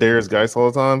fun of Darius Geis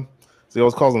all the time. So he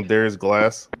always calls him Darius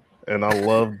Glass, and I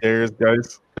love Darius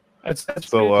Geis. That's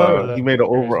so he made an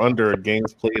over/under of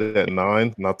games played at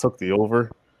 9, and I took the over.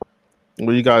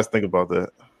 What do you guys think about that?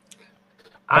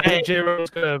 I think J-Ro's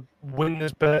gonna win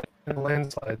this bet in a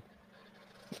landslide.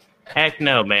 Heck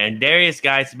no, man. Darius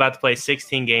Geis is about to play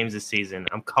 16 games this season.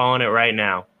 I'm calling it right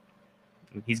now.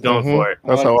 He's going for it.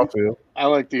 That's how I feel. I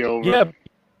like the over.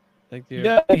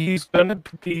 Yeah, he's gonna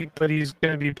compete, but he's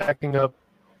gonna be backing up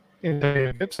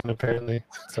into Gibson apparently.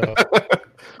 So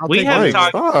we have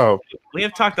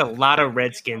talked a lot of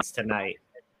Redskins tonight.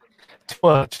 Too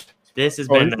much. This has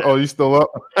been. You still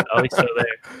up? Oh, he's still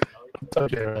there.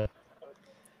 Okay, right.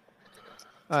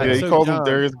 He calls him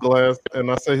Darius Glass, and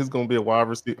I say he's going to be a wide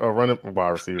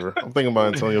receiver. I'm thinking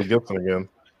about Antonio Gibson again.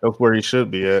 That's where he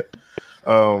should be at.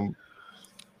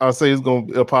 I say he's going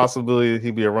to be a possibility.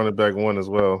 He'd be a running back 1 as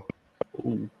well.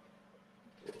 Ooh.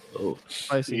 Oh,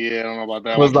 I see. Yeah, I don't know about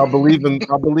that. Because I believe in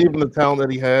the talent that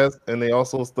he has, and they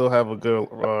also still have a good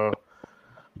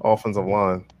offensive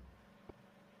line.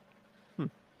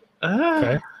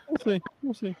 Okay,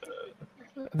 we'll see.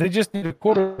 They just need a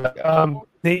quarterback.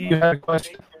 Nate, you had a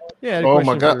question? Yeah. Oh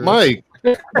my God, Mike!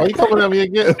 Why are you coming at me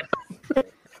again?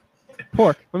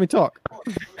 Pork. Let me talk.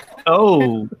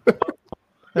 Oh.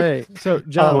 Hey, so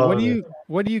John,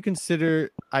 what do you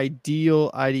consider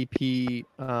ideal IDP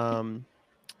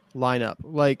lineup?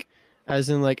 Like, as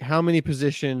in, like, how many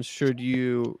positions should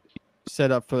you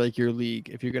set up for like your league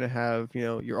if you're gonna have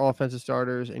your offensive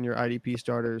starters and your IDP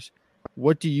starters?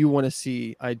 What do you want to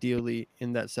see ideally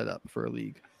in that setup for a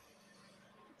league?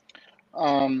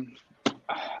 I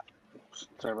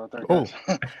Sorry about that, Oh,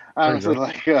 guys.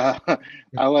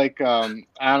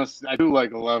 Honestly, I do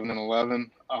like 11 and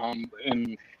 11.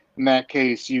 In that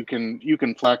case, you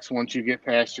can flex once you get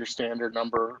past your standard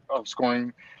number of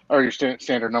scoring or your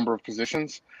standard number of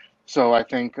positions. So I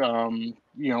think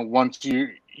once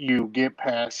you get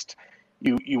past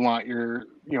you want your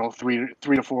three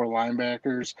to four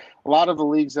linebackers. A lot of the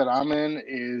leagues that I'm in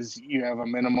is you have a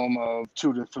minimum of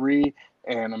 2 to 3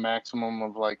 and a maximum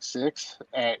of like 6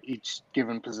 at each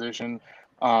given position.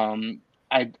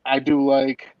 I do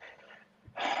like.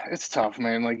 It's tough,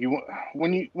 man. Like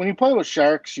when you play with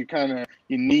sharks, you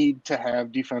need to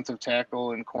have defensive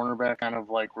tackle and cornerback kind of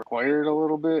like required a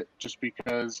little bit, just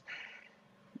because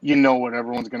you know what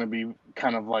everyone's going to be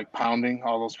kind of like pounding,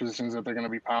 all those positions that they're going to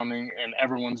be pounding, and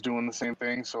everyone's doing the same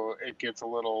thing, so it gets a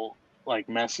little like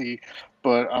messy.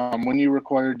 But when you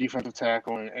require defensive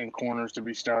tackle and corners to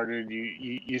be started,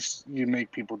 you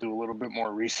make people do a little bit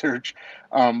more research.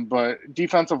 But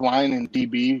defensive line and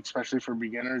DB, especially for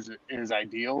beginners, is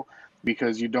ideal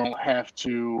because you don't have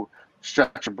to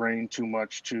stretch your brain too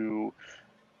much to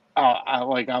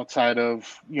like outside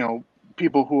of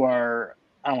people who are,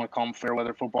 I don't want to call them fair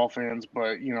weather football fans,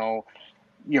 but your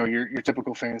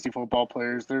typical fantasy football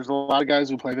players. There's a lot of guys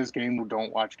who play this game who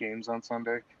don't watch games on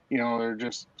Sunday. They're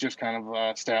just kind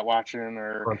of stat watching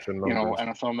or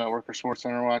NFL Network or Sports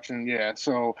Center watching. Yeah,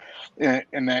 so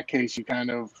in that case,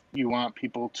 you want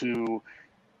people to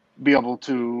be able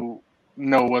to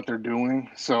know what they're doing.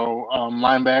 So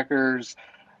linebackers,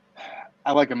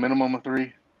 I like a minimum of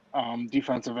 3.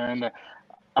 Defensive end,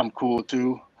 I'm cool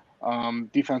too.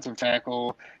 Defensive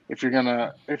tackle, if you're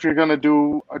gonna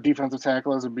do a defensive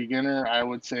tackle as a beginner, I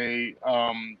would say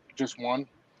just 1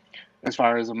 as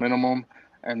far as a minimum,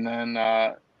 and then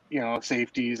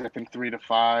safeties, I think 3 to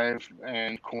 5,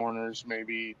 and corners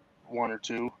maybe 1 or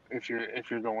 2 if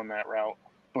you're going that route.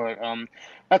 But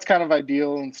that's kind of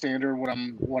ideal and standard what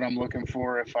I'm looking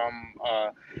for if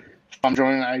I'm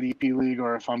joining an IDP league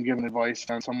or if I'm giving advice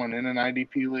on someone in an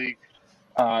IDP league.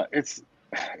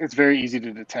 It's very easy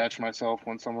to detach myself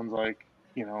when someone's like,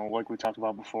 like we talked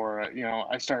about before,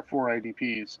 I start 4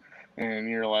 IDPs, and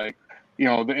you're like,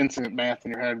 the instant math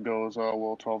in your head goes, oh,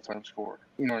 well, 12 times 4.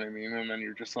 You know what I mean? And then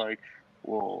you're just like,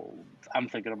 well, I'm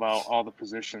thinking about all the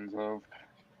positions of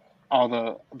all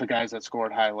the guys that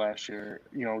scored high last year,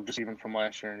 just even from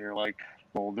last year, and you're like,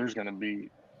 well, there's going to be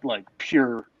like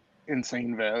pure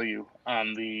insane value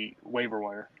on the waiver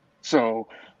wire. So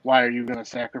why are you going to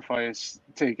sacrifice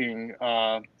taking,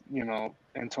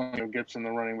 Antonio Gibson, the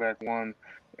running back 1,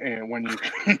 and when you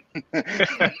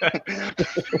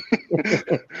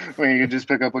when you can just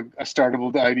pick up a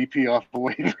startable IDP off the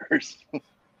waivers?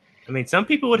 I mean, some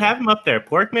people would have him up there.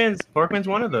 Porkman's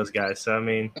one of those guys. So I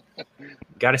mean,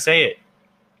 got to say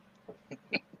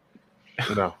it.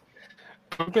 No,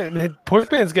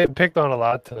 Porkman's getting picked on a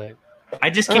lot tonight. I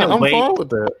just can't wait. I'm fine with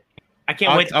that. I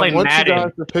can't wait to play I want Madden. you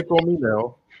guys to pick on me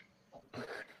now.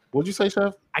 What'd you say,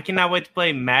 Chef? I cannot wait to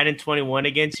play Madden 21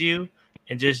 against you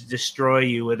and just destroy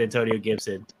you with Antonio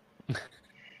Gibson.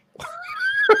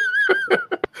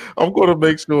 I'm going to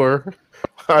make sure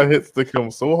I hit stick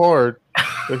him so hard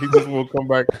that he just won't come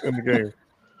back in the game.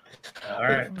 All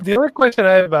right. The other question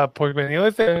I have about Porkman, the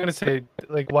only thing I'm going to say,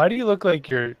 like, why do you look like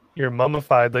you're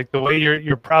mummified? Like the way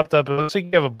you're propped up, it looks like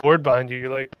you have a board behind you.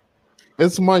 You're like,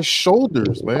 it's my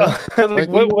shoulders, man. like,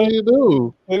 what do you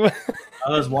do? All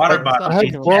those water bottles. I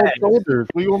have broad shoulders.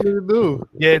 What do you want me to do?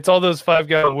 Yeah, it's all those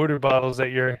 5-gallon water bottles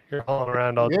that you're hauling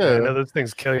around all day. I know those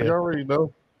things kill you. You already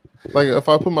know. Like if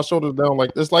I put my shoulders down,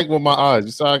 like it's like with my eyes.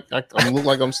 You see, I look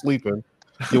like I'm sleeping.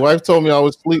 Your wife told me I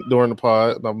would sleep during the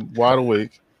pod, and I'm wide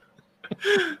awake.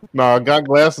 I got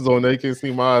glasses on. They can't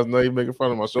see my eyes. Now you making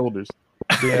fun of my shoulders.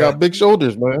 I got big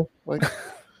shoulders, man. Like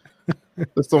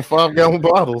it's some 5-gallon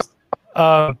bottles.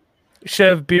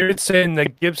 Chev Beard saying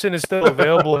that Gibson is still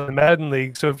available in the Madden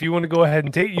League, so if you want to go ahead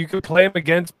and you could play him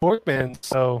against Porkman.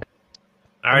 So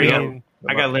I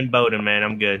got Lynn Bowden, man.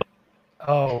 I'm good.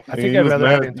 Oh, I think I'd rather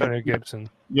have Antonio Gibson.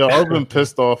 Yo, I've been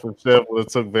pissed off if Chev would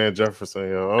have took Van Jefferson.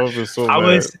 Yo, I was just so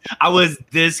mad. I was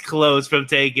this close from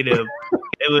taking him.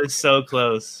 It was so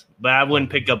close, but I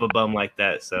wouldn't pick up a bum like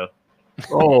that. So.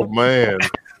 Oh man.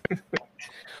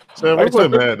 Chev, we're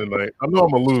playing mad tonight. I know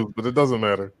I'm gonna lose, but it doesn't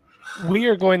matter. We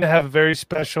are going to have a very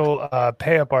special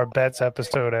pay up our bets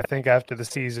episode, I think, after the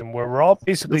season, where we're all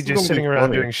basically just sitting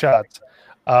around doing shots.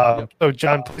 So,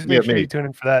 John, please make sure you tune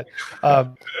in for that.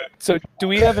 So, do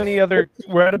we have any other?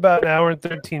 We're at about an hour and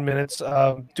 13 minutes.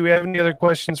 Do we have any other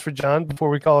questions for John before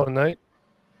we call it a night?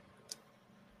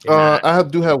 I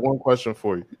do have one question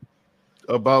for you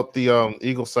about the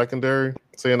Eagles secondary,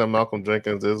 saying that Malcolm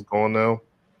Jenkins is gone now.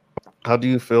 How do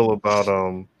you feel about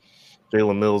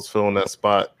Jalen Mills filling that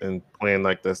spot and playing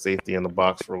like that safety in the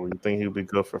box role? You think he'd be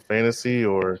good for fantasy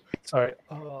or? Sorry.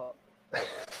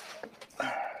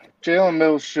 Jalen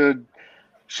Mills should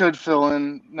fill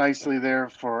in nicely there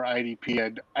for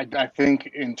IDP. I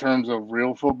think in terms of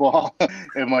real football,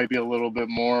 it might be a little bit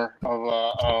more of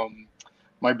a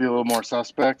might be a little more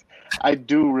suspect. I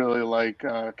do really like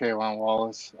Kayvon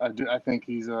Wallace. I think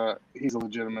he's a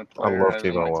legitimate player. I love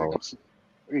Kayvon Wallace.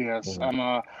 Yes, I'm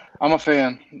a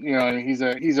fan. You know, he's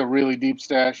a really deep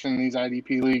stash in these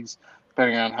IDP leagues,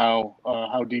 depending on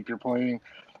how deep you're playing.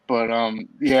 But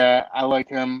yeah, I like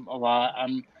him a lot.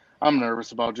 I'm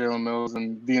nervous about Jalen Mills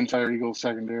and the entire Eagles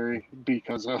secondary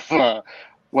because of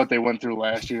what they went through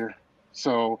last year.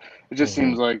 So it just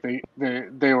seems like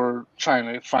they were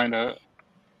trying to find a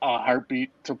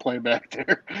heartbeat to play back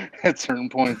there at certain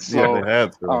points. So yeah, they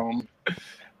had to.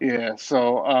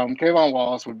 Kayvon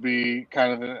Wallace would be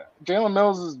kind of Jalen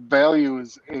Mills' value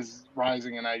is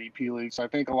rising in IDP leagues. So I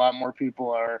think a lot more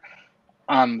people are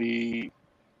on the,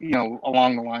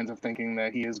 along the lines of thinking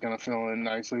that he is going to fill in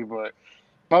nicely. But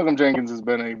Malcolm Jenkins has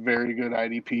been a very good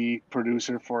IDP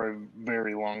producer for a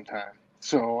very long time.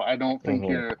 So I don't think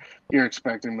you're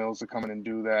expecting Mills to come in and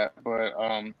do that. But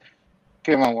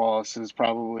Kayvon Wallace is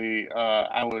probably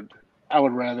I would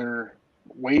rather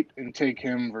wait and take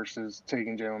him versus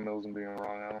taking Jalen Mills and being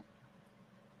wrong on him.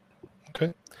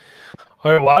 Okay.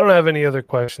 All right. Well, I don't have any other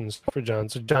questions for John.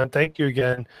 So, John, thank you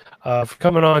again for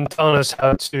coming on and telling us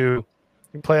how to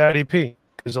play IDP,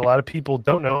 because a lot of people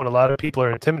don't know and a lot of people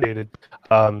are intimidated.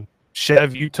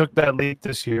 Chev, you took that lead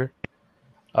this year.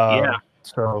 Yeah.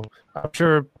 So I'm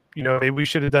sure, maybe we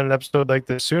should have done an episode like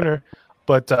this sooner.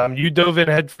 But you dove in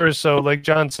head first. So, like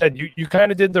John said, you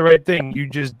kind of did the right thing. You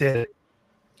just did it.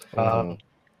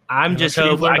 I'm just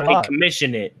hoping I can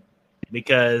commission it,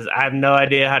 because I have no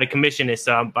idea how to commission it.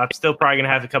 So I'm still probably going to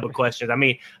have a couple of questions. I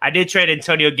mean, I did trade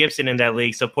Antonio Gibson in that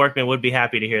league, so Porkman would be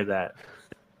happy to hear that.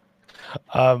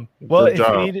 Well,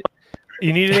 if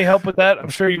you need any help with that, I'm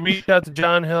sure you reach out to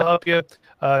John. He'll help you.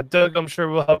 Doug, I'm sure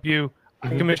will help you.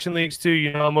 Commission leagues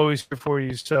too. I'm always here for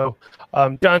you. So,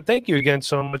 John, thank you again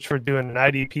so much for doing an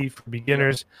IDP for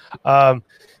beginners.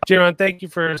 Jaron, thank you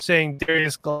for saying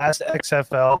Darius Glass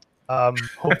XFL.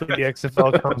 Hopefully the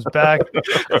XFL comes back.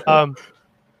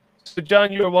 So,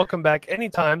 John, you are welcome back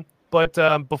anytime. But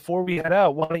before we head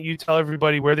out, why don't you tell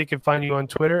everybody where they can find you on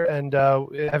Twitter, and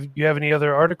you have any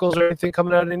other articles or anything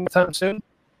coming out anytime soon?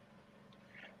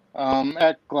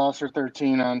 At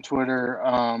Glosser13 on Twitter.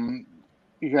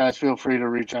 You guys feel free to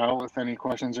reach out with any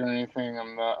questions or anything.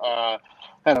 I'm the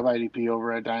head of IDP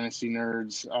over at Dynasty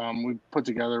Nerds. We put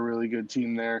together a really good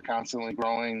team there, constantly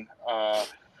growing.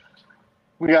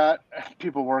 We got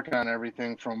people working on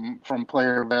everything from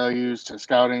player values to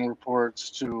scouting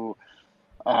reports to,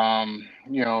 trying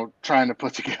to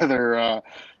put together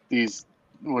these,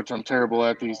 which I'm terrible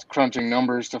at, these crunching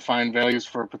numbers to find values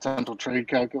for a potential trade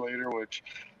calculator, which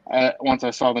once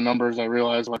I saw the numbers, I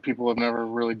realized why people have never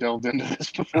really delved into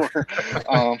this before.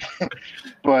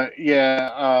 But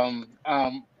yeah,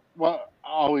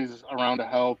 always around to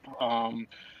help. In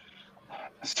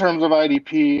terms of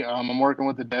IDP, I'm working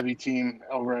with the Devi team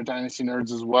over at Dynasty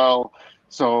Nerds as well.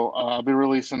 So I'll be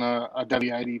releasing a Devi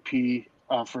IDP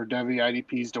for Devi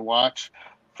IDPs to watch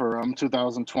for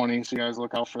 2020. So you guys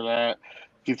look out for that.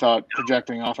 If you thought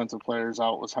projecting offensive players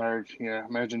out was hard, yeah,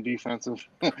 imagine defensive.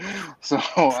 So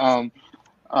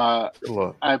I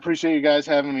appreciate you guys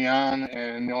having me on,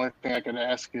 and the only thing I could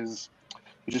ask is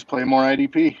you just play more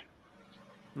IDP.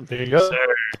 There you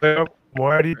go.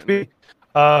 More IDP.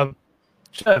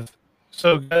 Chev,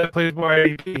 so guy plays more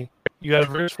IDP. You got a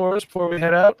verse for us before we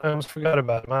head out? I almost forgot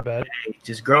about it. My bad.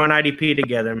 Just growing IDP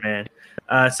together, man.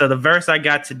 So the verse I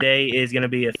got today is going to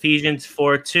be Ephesians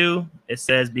 4:2. It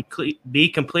says, be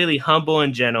completely humble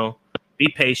and gentle, be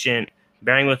patient,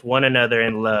 bearing with one another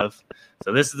in love.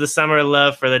 So this is the summer of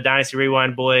love for the Dynasty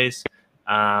Rewind boys.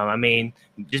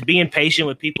 Just being patient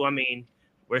with people.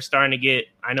 We're starting to get,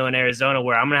 I know in Arizona,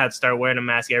 where I'm going to have to start wearing a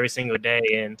mask every single day.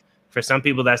 And for some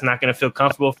people, that's not going to feel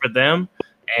comfortable for them.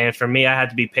 And for me, I have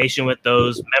to be patient with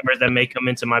those members that may come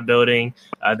into my building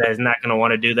that is not going to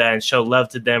want to do that, and show love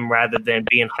to them rather than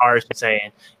being harsh and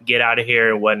saying, get out of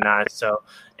here and whatnot. So,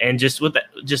 and just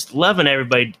loving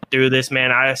everybody through this,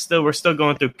 man. We're still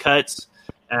going through cuts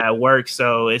at work.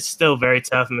 So it's still very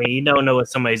tough. You don't know what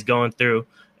somebody's going through,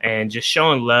 and just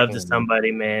showing love to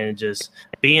somebody, man, just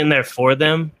being there for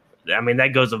them.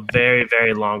 That goes a very,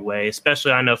 very long way,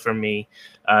 especially I know for me.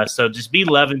 So just be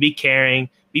loving, be caring,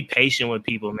 be patient with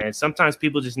people, man. Sometimes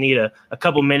people just need a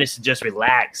couple minutes to just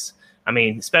relax.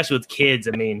 Especially with kids.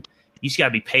 You just got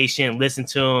to be patient, listen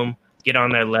to them, get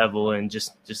on their level and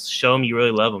just show them you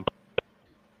really love them.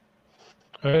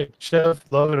 All right, Chef,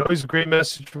 love it. Always a great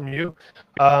message from you.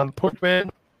 Porkman,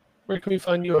 where can we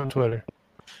find you on Twitter?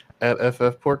 At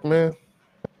FF Porkman.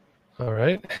 All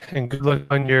right, and good luck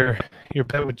on your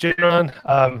bet with Jaron.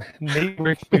 Nate,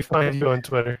 where can we find you on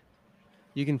Twitter?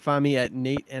 You can find me at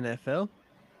Nate NFL.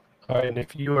 All right, and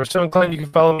if you are so inclined, you can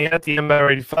follow me at the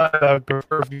MBauer85. I would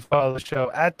prefer if you follow the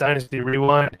show at Dynasty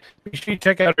Rewind. Make sure you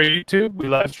check out our YouTube. We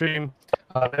live stream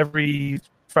every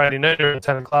Friday night around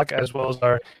 10 o'clock, as well as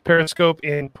our Periscope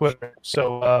and Twitter.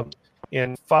 So,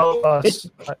 and follow us.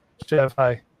 Chef,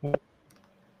 hi.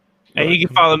 And you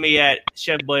can follow me at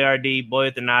Chef Boyardee, Boy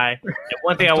with an I. And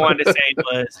one thing I wanted to say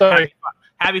was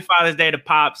Happy Father's Day to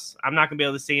Pops. I'm not gonna be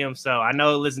able to see him, so I know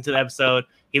he'll listen to the episode.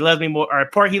 He loves me more,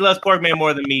 or he loves Porkman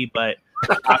more than me, but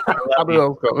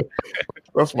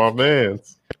that's my man.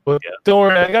 Well, don't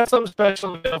worry, I got something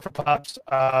special in the mail for Pops.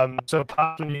 So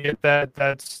Pops, when you get that,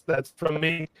 that's from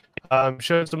me.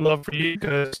 Showing some love for you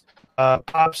because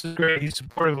Pops is great. He's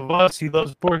supportive of us. He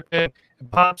loves Porkman,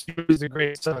 and Pops is a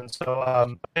great son.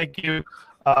 So thank you.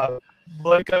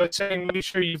 Like I was saying, make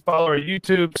sure you follow our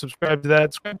YouTube, subscribe to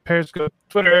that, subscribe to Periscope,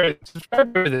 Twitter,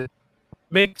 subscribe to it.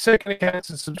 Make second accounts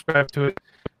and subscribe to it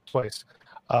twice.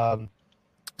 Until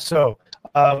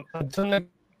next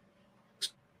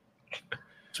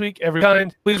week, every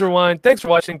kind, please rewind. Thanks for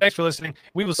watching. Thanks for listening.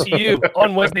 We will see you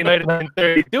on Wednesday night at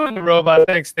 9:30 doing the robot.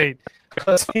 Thanks, Nate.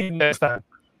 I'll see you next time.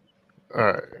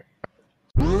 All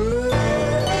right.